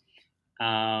addresses,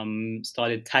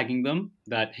 started tagging them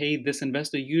that, hey, this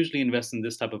investor usually invests in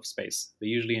this type of space. They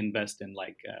usually invest in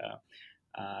like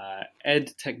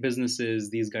ed tech businesses.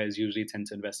 These guys usually tend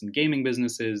to invest in gaming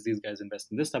businesses. These guys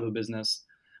invest in this type of business.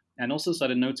 And also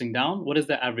started noting down, what is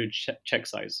their average check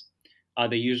size? Are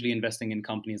they usually investing in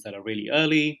companies that are really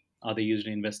early? Are they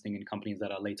usually investing in companies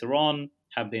that are later on?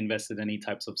 Have they invested in any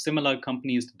types of similar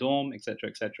companies to Dorm, et cetera,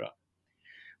 et cetera?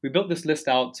 We built this list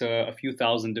out to a few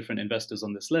thousand different investors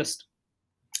on this list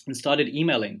and started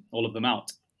emailing all of them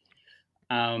out.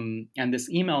 And this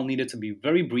email needed to be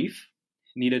very brief,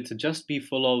 needed to just be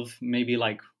full of maybe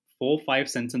like 4 or 5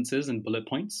 sentences and bullet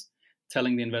points,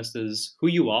 telling the investors who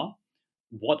you are,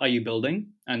 what are you building,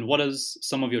 and what is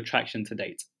some of your traction to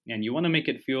date. And you want to make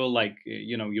it feel like,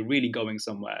 you know, you're really going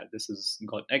somewhere. This has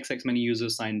got XX many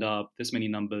users signed up, this many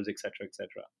numbers, et cetera, et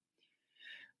cetera.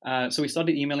 So we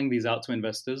started emailing these out to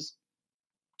investors.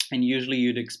 And usually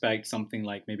you'd expect something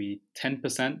like maybe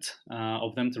 10%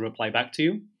 of them to reply back to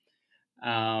you.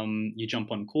 You jump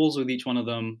on calls with each one of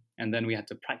them. And then we had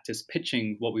to practice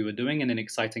pitching what we were doing in an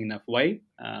exciting enough way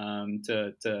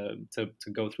to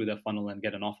go through their funnel and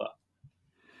get an offer.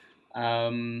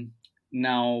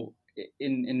 Now,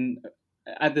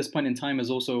 at this point in time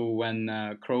is also when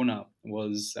Corona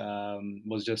was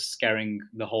just scaring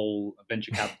the whole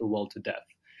venture capital world to death.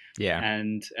 Yeah.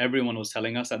 And everyone was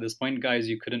telling us at this point, guys,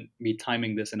 you couldn't be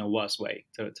timing this in a worse way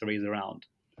to raise a round.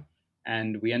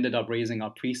 And we ended up raising our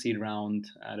pre-seed round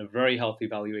at a very healthy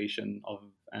valuation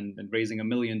and raising $1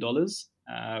 million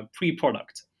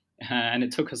pre-product. And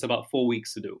it took us about 4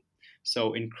 weeks to do.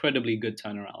 So incredibly good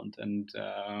turnaround, and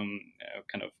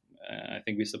I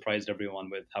think we surprised everyone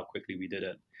with how quickly we did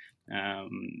it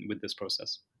with this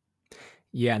process.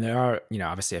 Yeah, and there are,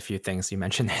 obviously a few things you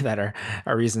mentioned there that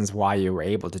are reasons why you were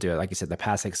able to do it. Like you said, the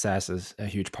past success is a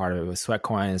huge part of it with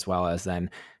Sweatcoin, as well as then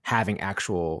having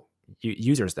actual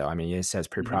users, though. I mean, it says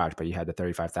Hmm. pre-product, but you had the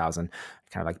 35,000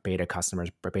 kind of like beta customers,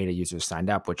 beta users signed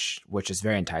up, which is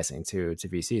very enticing to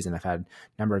VCs. And I've had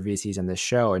a number of VCs in this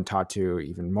show and talked to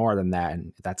even more than that.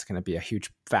 And that's going to be a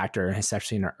huge factor,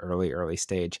 especially in an early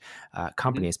stage Hmm.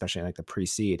 company, especially like the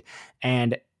pre-seed.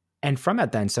 And from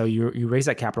that, then, so you raised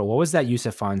that capital. What was that use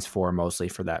of funds for mostly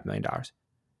for that $1 million?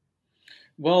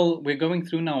 Well, we're going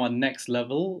through now our next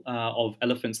level of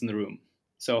elephants in the room.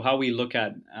 So, how we look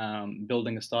at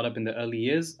building a startup in the early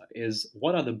years is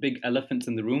what are the big elephants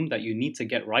in the room that you need to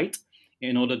get right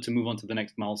in order to move on to the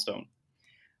next milestone.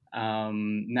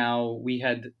 Now, we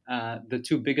had the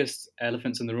two biggest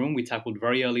elephants in the room we tackled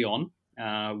very early on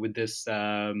with this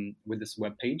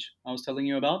web page I was telling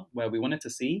you about, where we wanted to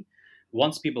see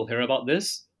once people hear about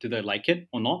this, do they like it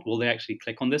or not? Will they actually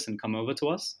click on this and come over to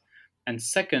us? And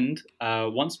second,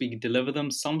 once we deliver them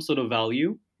some sort of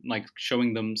value, like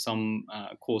showing them some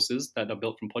courses that are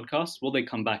built from podcasts, will they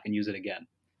come back and use it again?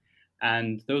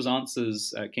 And those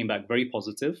answers came back very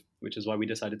positive, which is why we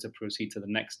decided to proceed to the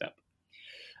next step.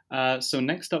 So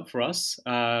next up for us,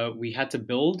 we had to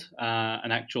build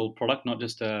an actual product, not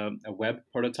just a web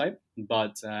prototype,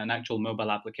 but an actual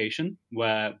mobile application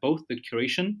where both the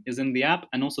curation is in the app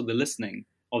and also the listening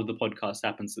of the podcast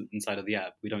happens inside of the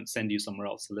app. We don't send you somewhere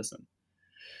else to listen.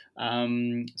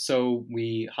 So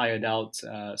we hired out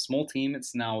a small team.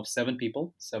 It's now 7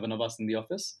 people, 7 of us in the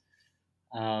office,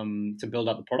 to build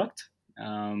out the product,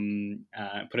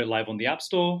 put it live on the App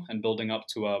Store, and building up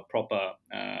to a proper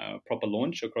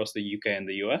launch across the UK and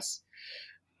the US.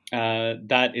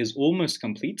 That is almost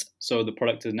complete. So the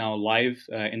product is now live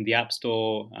in the App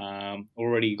Store.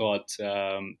 Already got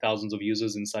thousands of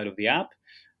users inside of the app.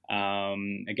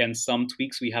 Again, some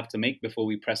tweaks we have to make before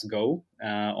we press go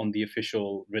on the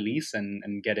official release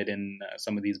and get it in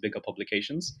some of these bigger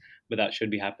publications, but that should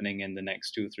be happening in the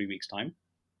next 2 or 3 weeks' time.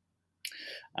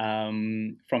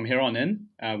 From here on in,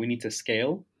 we need to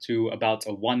scale to about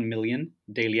a 1 million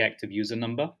daily active user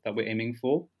number that we're aiming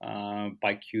for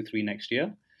by Q3 next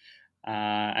year.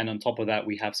 And on top of that,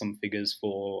 we have some figures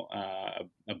for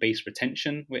a base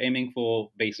retention we're aiming for,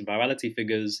 base virality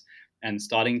figures, and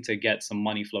starting to get some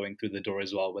money flowing through the door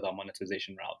as well with our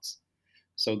monetization routes.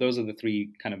 So those are the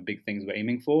three kind of big things we're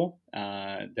aiming for.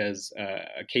 There's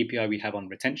a KPI we have on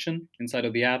retention inside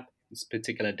of the app, this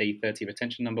particular day 30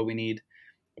 retention number we need,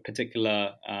 a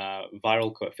particular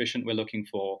viral coefficient we're looking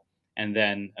for, and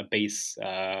then a base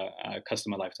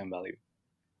customer lifetime value.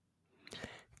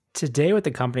 Today with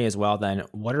the company as well, then,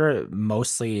 what are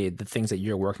mostly the things that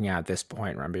you're working at this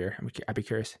point, Ranbir? I'd be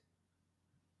curious.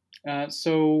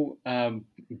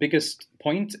 Biggest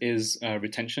point is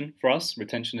retention for us.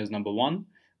 Retention is number one.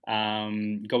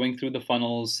 Going through the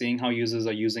funnels, seeing how users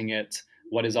are using it,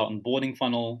 what is our onboarding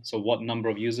funnel, so what number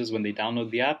of users when they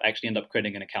download the app actually end up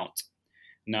creating an account.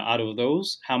 Now, out of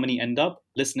those, how many end up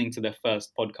listening to their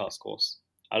first podcast course?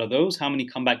 Out of those, how many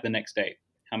come back the next day?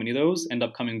 How many of those end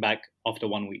up coming back after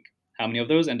 1 week? How many of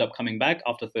those end up coming back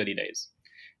after 30 days?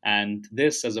 And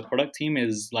this, as a product team,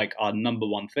 is like our number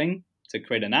one thing, to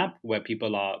create an app where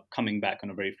people are coming back on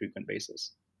a very frequent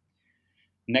basis.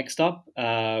 Next up,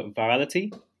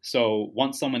 virality. So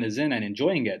once someone is in and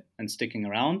enjoying it and sticking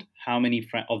around, how many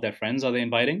of their friends are they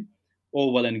inviting?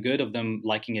 All well and good of them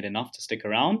liking it enough to stick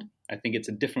around. I think it's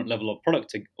a different level of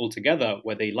product altogether,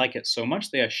 where they like it so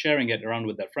much they are sharing it around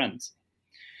with their friends.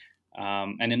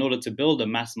 And in order to build a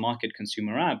mass market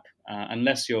consumer app,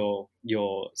 unless your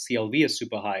CLV is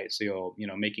super high, so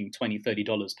you're making $20-$30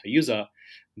 per user,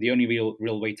 the only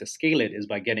real way to scale it is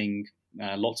by getting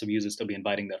lots of users to be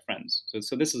inviting their friends.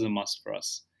 So this is a must for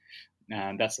us.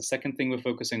 And that's the second thing we're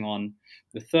focusing on.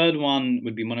 The third one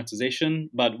would be monetization,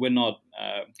 but we're not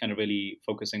kind of really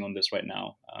focusing on this right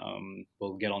now.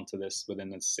 We'll get onto this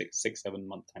within a 6-7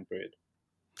 month time period.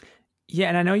 Yeah,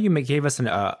 and I know you gave us an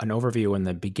overview in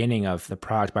the beginning of the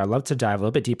product, but I'd love to dive a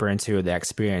little bit deeper into the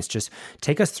experience. Just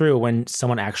take us through when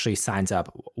someone actually signs up,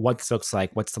 what this looks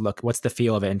like, what's the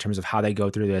feel of it in terms of how they go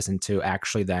through this, and to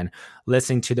actually then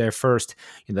listening to their first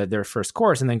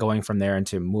course, and then going from there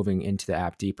into moving into the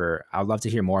app deeper. I'd love to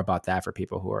hear more about that for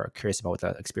people who are curious about what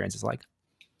the experience is like.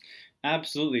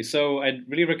 Absolutely. So I'd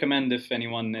really recommend, if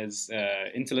anyone is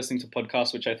into listening to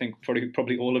podcasts, which I think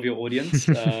probably all of your audience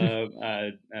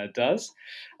does,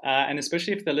 and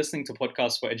especially if they're listening to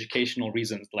podcasts for educational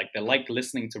reasons, like they like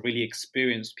listening to really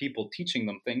experienced people teaching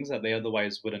them things that they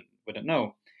otherwise wouldn't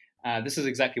know. This is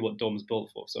exactly what Dorm's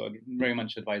built for. So I'd very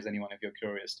much advise anyone, if you're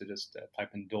curious, to just type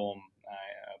in Dorm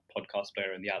podcast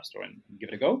player in the App Store and give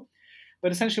it a go.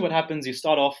 But essentially what happens, you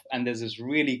start off and there's this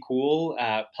really cool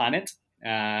planet.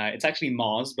 It's actually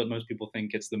Mars, but most people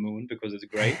think it's the moon because it's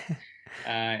gray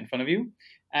in front of you.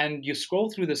 And you scroll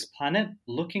through this planet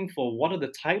looking for what are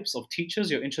the types of teachers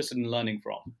you're interested in learning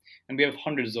from. And we have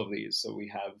hundreds of these. So we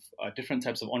have different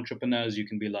types of entrepreneurs you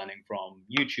can be learning from,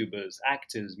 YouTubers,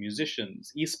 actors,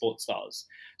 musicians, esports stars.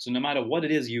 So no matter what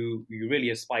it is you really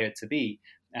aspire to be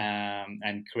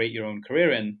and create your own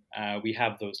career in, we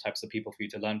have those types of people for you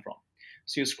to learn from.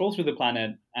 So you scroll through the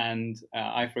planet, and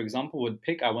I, for example, would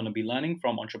pick, I want to be learning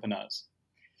from entrepreneurs.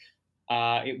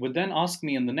 It would then ask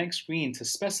me on the next screen to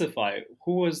specify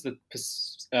who was the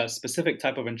specific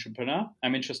type of entrepreneur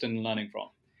I'm interested in learning from.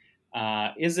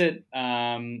 Is it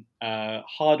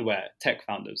hardware tech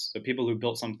founders, so people who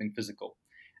built something physical?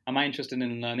 Am I interested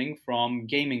in learning from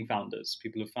gaming founders,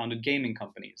 people who founded gaming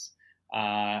companies?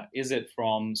 Is it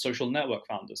from social network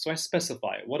founders? So I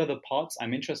specify what are the parts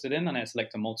I'm interested in, and I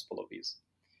select a multiple of these.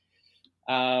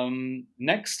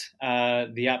 Next,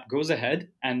 the app goes ahead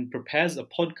and prepares a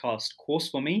podcast course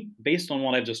for me based on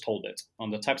what I've just told it,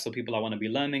 on the types of people I want to be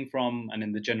learning from and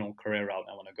in the general career route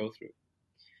I want to go through.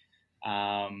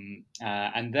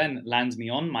 And then lands me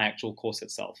on my actual course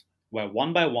itself, where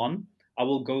one by one, I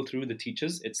will go through the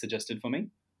teachers it suggested for me.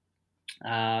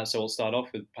 So we'll start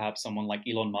off with perhaps someone like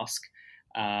Elon Musk,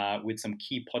 with some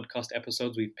key podcast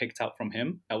episodes we've picked out from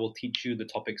him that will teach you the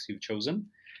topics you've chosen.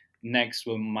 Next,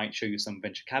 we might show you some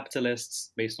venture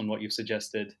capitalists based on what you've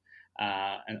suggested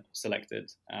and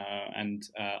selected. And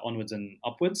onwards and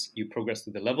upwards, you progress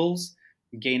through the levels,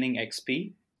 gaining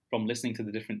XP from listening to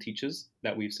the different teachers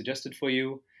that we've suggested for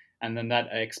you. And then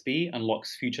that XP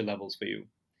unlocks future levels for you.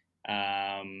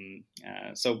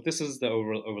 So this is the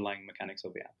overlying mechanics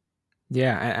of the app.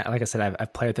 Yeah, like I said,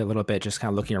 I've played with it a little bit, just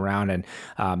kind of looking around, and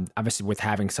obviously with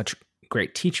having such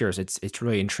great teachers, it's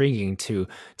really intriguing to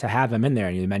have them in there.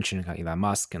 And you mentioned Elon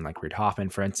Musk and like Reid Hoffman,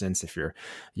 for instance. If you're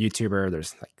a YouTuber,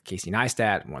 there's like Casey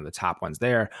Neistat, one of the top ones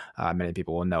there. Many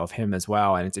people will know of him as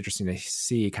well, and it's interesting to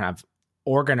see kind of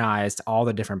organized all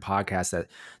the different podcasts that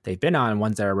they've been on,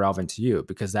 ones that are relevant to you,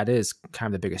 because that is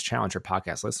kind of the biggest challenge for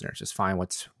podcast listeners, is find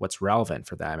what's relevant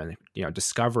for them. And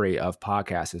discovery of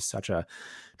podcasts is such a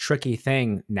tricky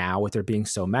thing now, with there being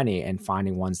so many, and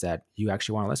finding ones that you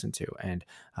actually want to listen to and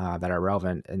that are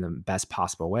relevant in the best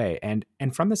possible way. And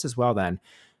from this as well, then,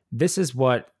 this is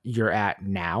what you're at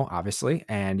now, obviously,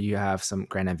 and you have some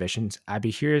grand ambitions. I'd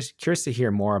be curious to hear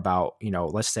more about,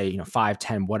 let's say, 5,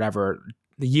 10, whatever,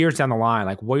 the years down the line,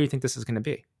 like what do you think this is going to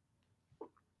be?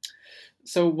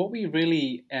 So what we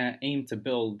really aim to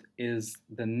build is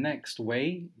the next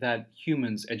way that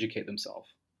humans educate themselves.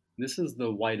 This is the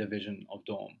wider vision of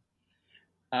Daum.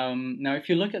 Now, if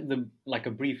you look at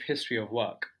a brief history of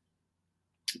work,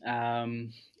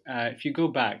 if you go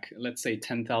back, let's say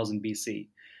 10,000 BC,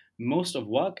 most of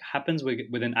work happens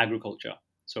within agriculture.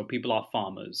 So people are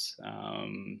farmers,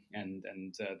 and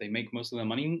they make most of their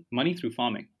money through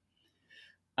farming.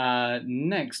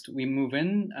 Next, we move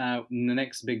in the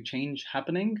next big change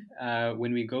happening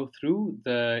when we go through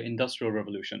the Industrial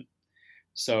Revolution.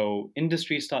 So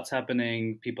industry starts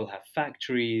happening, people have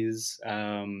factories,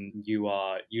 you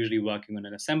are usually working on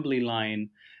an assembly line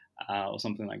or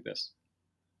something like this.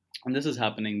 And this is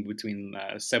happening between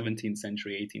 17th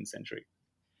century, 18th century.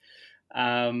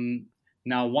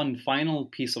 Now, one final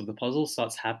piece of the puzzle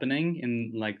starts happening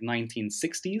in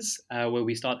 1960s, where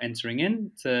we start entering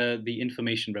into the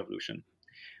information revolution,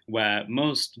 where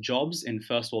most jobs in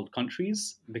first world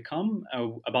countries become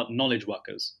about knowledge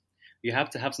workers. You have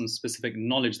to have some specific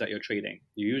knowledge that you're trading.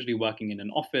 You're usually working in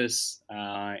an office,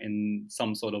 in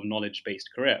some sort of knowledge-based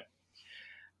career.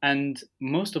 And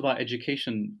most of our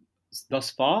education thus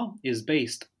far is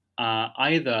based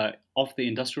either off the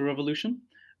Industrial Revolution,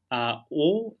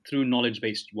 or through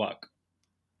knowledge-based work.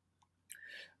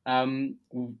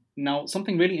 Now,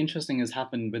 something really interesting has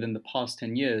happened within the past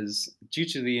 10 years. Due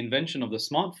to the invention of the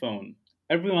smartphone,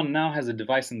 everyone now has a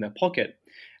device in their pocket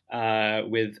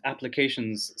with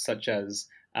applications such as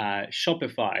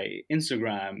Shopify,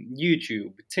 Instagram,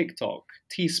 YouTube, TikTok,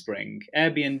 Teespring,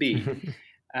 Airbnb,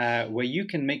 where you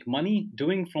can make money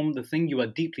doing from the thing you are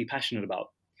deeply passionate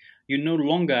about. You no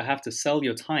longer have to sell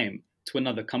your time to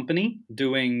another company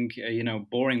doing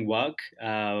boring work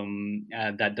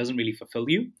that doesn't really fulfill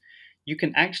you. You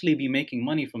can actually be making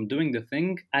money from doing the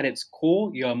thing at its core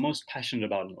you are most passionate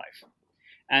about in life.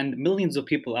 And millions of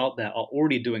people out there are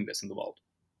already doing this in the world.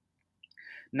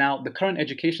 Now, the current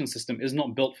education system is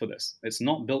not built for this. It's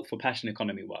not built for passion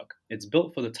economy work. It's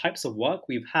built for the types of work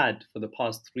we've had for the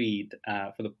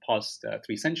past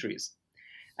three centuries.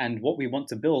 And what we want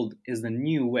to build is the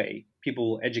new way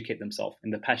people will educate themselves in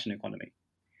the passion economy.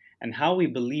 And how we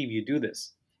believe you do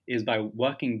this is by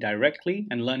working directly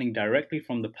and learning directly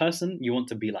from the person you want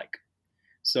to be like.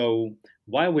 So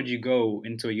why would you go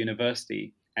into a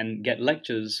university and get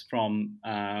lectures from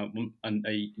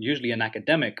usually an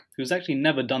academic who's actually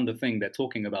never done the thing they're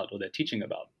talking about or they're teaching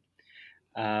about?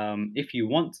 If you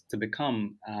want to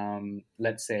become,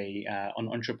 let's say, an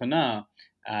entrepreneur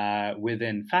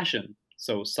within fashion,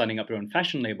 so starting up your own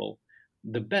fashion label,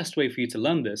 the best way for you to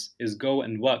learn this is go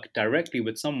and work directly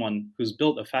with someone who's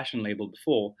built a fashion label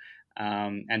before,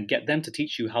 and get them to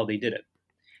teach you how they did it.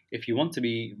 If you want to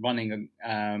be running,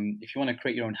 if you want to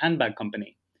create your own handbag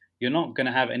company, you're not going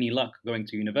to have any luck going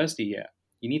to university here.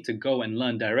 You need to go and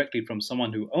learn directly from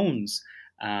someone who owns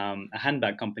a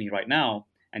handbag company right now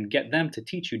and get them to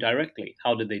teach you directly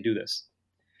how did they do this.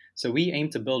 So we aim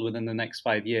to build within the next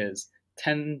 5 years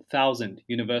 10,000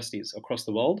 universities across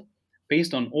the world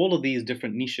based on all of these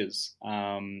different niches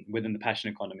within the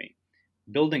passion economy.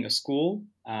 Building a school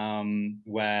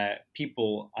where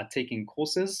people are taking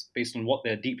courses based on what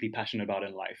they're deeply passionate about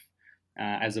in life,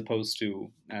 as opposed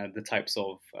to the types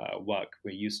of work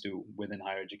we're used to within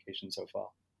higher education so far.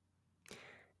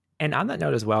 And on that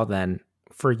note as well, then,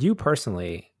 for you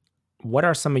personally, what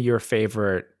are some of your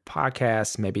favorite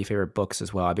podcasts, maybe favorite books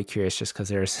as well? I'd be curious just because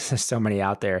there's so many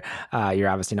out there. You're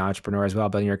obviously an entrepreneur as well,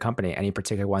 building your company. Any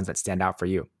particular ones that stand out for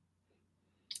you?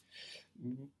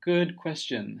 Good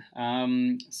question.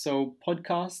 So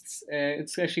podcasts,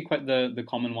 it's actually quite the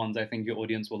common ones. I think your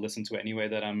audience will listen to anyway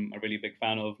that I'm a really big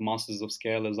fan of. Masters of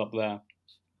Scale is up there.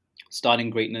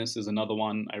 Starting Greatness is another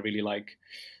one I really like.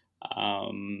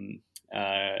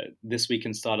 This Week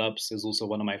in Startups is also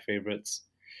one of my favorites.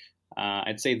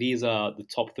 I'd say these are the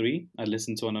top three I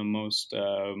listen to on a most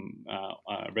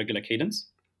regular cadence.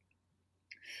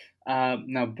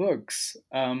 Now, books.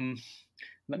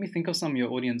 Let me think of some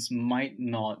your audience might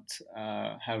not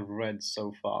have read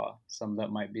so far, some that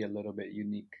might be a little bit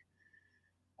unique.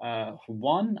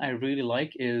 One I really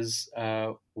like is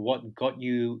What Got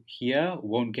You Here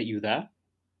Won't Get You There.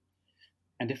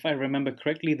 And if I remember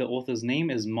correctly, the author's name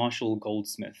is Marshall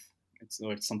Goldsmith. It's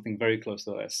something very close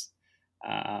to this.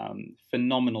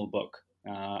 Phenomenal book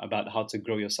about how to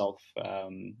grow yourself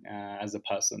as a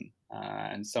person.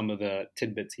 And some of the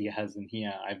tidbits he has in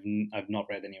here, I've not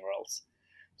read anywhere else.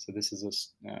 So this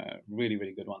is a really,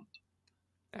 really good one.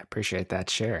 I appreciate that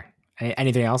share.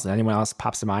 Anything else? Anyone else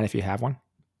pops to mind if you have one?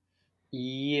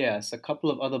 Yes, a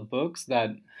couple of other books that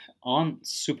aren't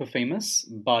super famous,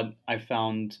 but I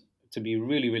found to be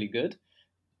really, really good.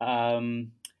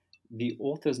 The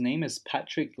author's name is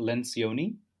Patrick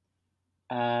Lencioni,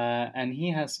 and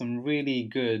he has some really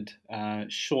good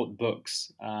short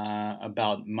books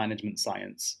about management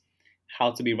science,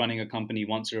 how to be running a company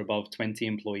once you're above 20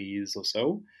 employees or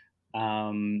so.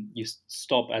 You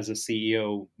stop as a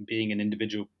CEO being an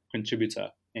individual contributor,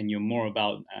 and you're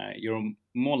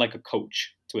more like a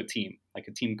coach to a team, like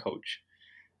a team coach.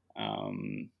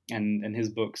 And his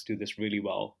books do this really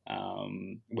well.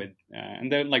 And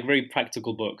they're like very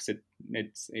practical books.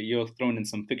 It's you're thrown in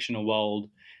some fictional world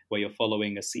where you're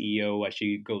following a CEO as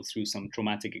she goes through some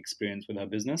traumatic experience with her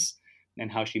business and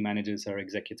how she manages her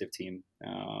executive team.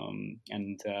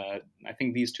 I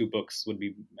think these two books would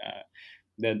be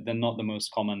they're not the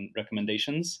most common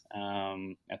recommendations.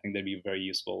 I think they'd be very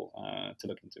useful to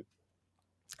look into.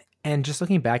 And just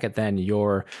looking back at then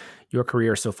your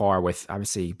career so far, with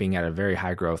obviously being at a very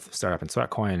high growth startup in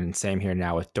Sweatcoin, and same here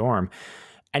now with Dorm.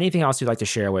 Anything else you'd like to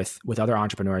share with other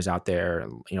entrepreneurs out there?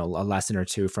 A lesson or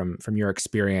two from your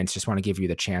experience. Just want to give you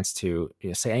the chance to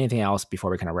say anything else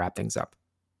before we kind of wrap things up.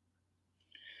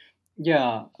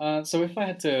 Yeah. So if I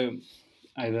had to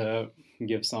either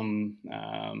give some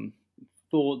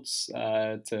thoughts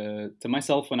to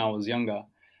myself when I was younger.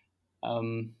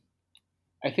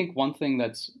 I think one thing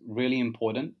that's really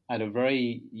important at a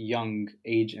very young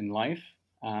age in life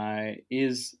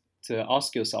is to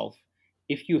ask yourself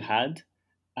if you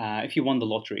won the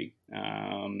lottery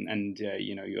and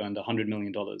you earned $100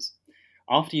 million.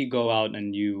 After you go out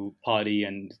and you party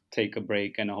and take a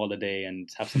break and a holiday and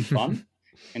have some fun,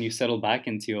 and you settle back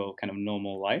into your kind of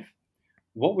normal life,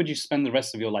 what would you spend the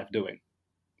rest of your life doing?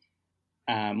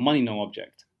 Money, no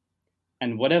object.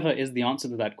 And whatever is the answer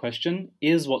to that question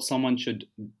is what someone should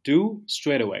do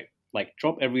straight away. Like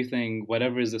drop everything,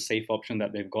 whatever is the safe option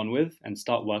that they've gone with, and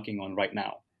start working on right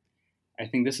now. I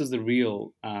think this is the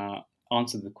real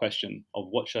answer to the question of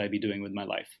what should I be doing with my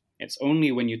life. It's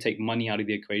only when you take money out of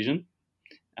the equation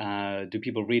do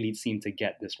people really seem to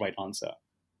get this right answer.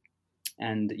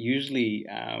 And usually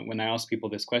when I ask people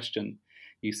this question,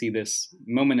 you see this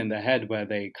moment in their head where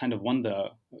they kind of wonder,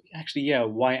 actually, yeah,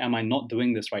 why am I not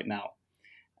doing this right now?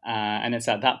 And it's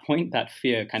at that point that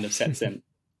fear kind of sets in.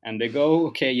 And they go,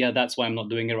 okay, yeah, that's why I'm not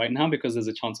doing it right now, because there's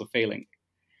a chance of failing.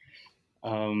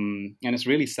 And it's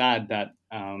really sad that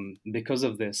because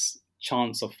of this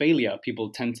chance of failure, people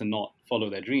tend to not follow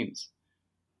their dreams.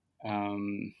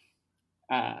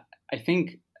 I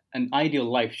think an ideal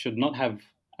life should not have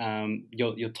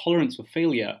your tolerance for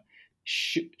failure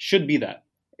should be that.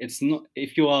 It's not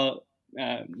if you are.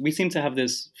 We seem to have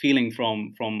this feeling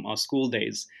from our school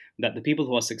days that the people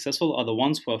who are successful are the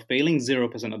ones who are failing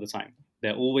 0% of the time.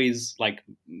 They're always like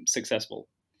successful.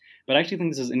 But I actually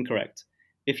think this is incorrect.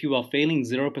 If you are failing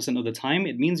 0% of the time,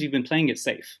 it means you've been playing it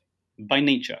safe by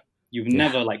nature. You've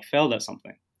never like failed at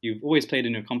something. You've always played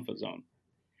in your comfort zone.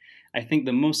 I think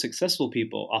the most successful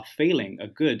people are failing a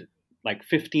good like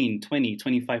 15, 20,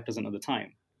 25% of the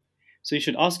time. So you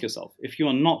should ask yourself, if you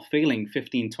are not failing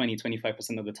 15, 20,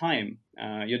 25% of the time,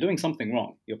 you're doing something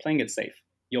wrong. You're playing it safe.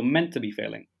 You're meant to be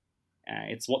failing.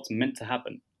 It's what's meant to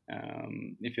happen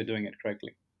if you're doing it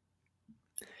correctly.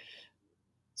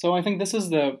 So I think this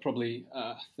is the probably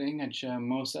thing I'd share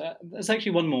most. There's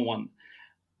actually one more one.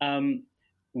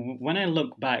 When I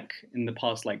look back in the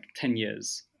past like 10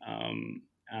 years, and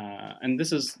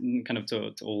this is kind of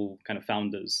to all kind of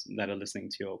founders that are listening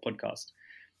to your podcast.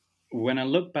 When I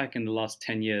look back in the last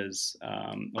 10 years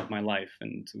of my life,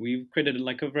 and we've created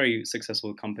like a very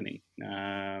successful company,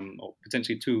 or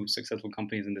potentially 2 successful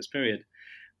companies in this period,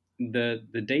 the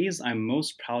days I'm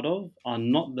most proud of are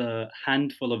not the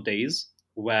handful of days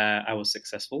where I was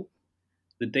successful.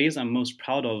 The days I'm most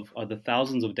proud of are the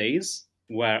thousands of days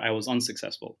where I was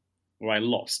unsuccessful, where I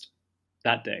lost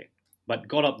that day, but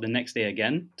got up the next day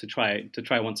again to try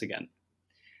once again.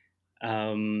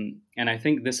 And I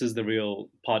think this is the real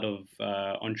part of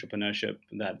entrepreneurship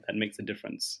that makes a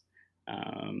difference.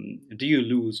 Do you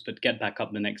lose but get back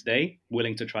up the next day,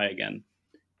 willing to try again?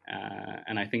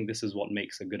 And I think this is what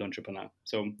makes a good entrepreneur.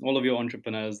 So all of your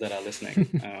entrepreneurs that are listening,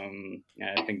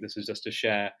 I think this is just to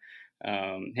share,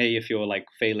 hey, if you're like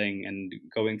failing and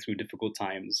going through difficult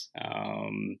times,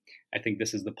 I think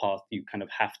this is the path you kind of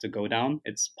have to go down.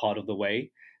 It's part of the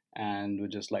way. And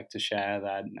we'd just like to share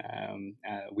that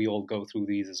we all go through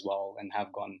these as well and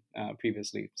have gone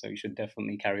previously. So you should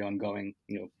definitely carry on going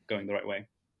the right way.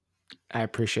 I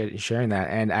appreciate you sharing that.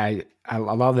 And I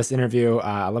love this interview.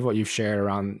 I love what you've shared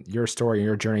around your story and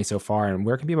your journey so far. And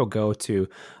where can people go to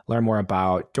learn more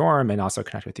about Dorm and also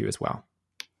connect with you as well?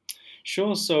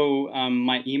 Sure. So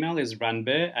my email is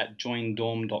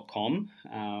ranbir@joindorm.com.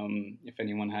 If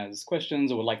anyone has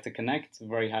questions or would like to connect,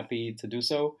 very happy to do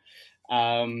so.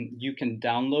 You can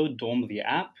download Dorm, the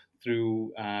app,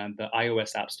 through the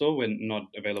iOS App Store. We're not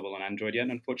available on Android yet,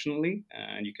 unfortunately.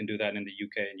 And you can do that in the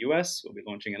UK and US. We'll be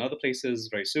launching in other places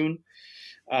very soon.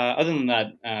 Other than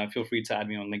that, feel free to add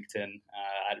me on LinkedIn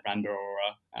at Ranbir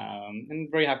Arora.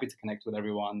 And very happy to connect with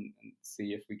everyone and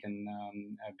see if we can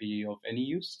be of any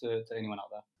use to anyone out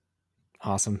there.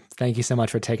 Awesome. Thank you so much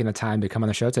for taking the time to come on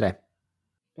the show today.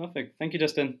 Perfect. Thank you,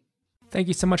 Justin. Thank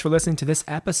you so much for listening to this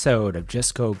episode of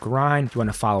Just Go Grind. If you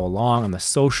want to follow along on the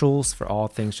socials for all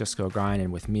things Just Go Grind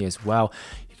and with me as well,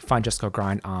 you can find Just Go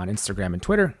Grind on Instagram and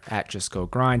Twitter at Just Go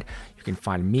Grind. You can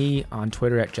find me on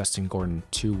Twitter at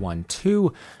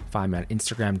JustinGordon212. Find me on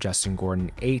Instagram,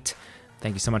 JustinGordon8.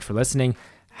 Thank you so much for listening.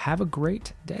 Have a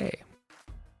great day.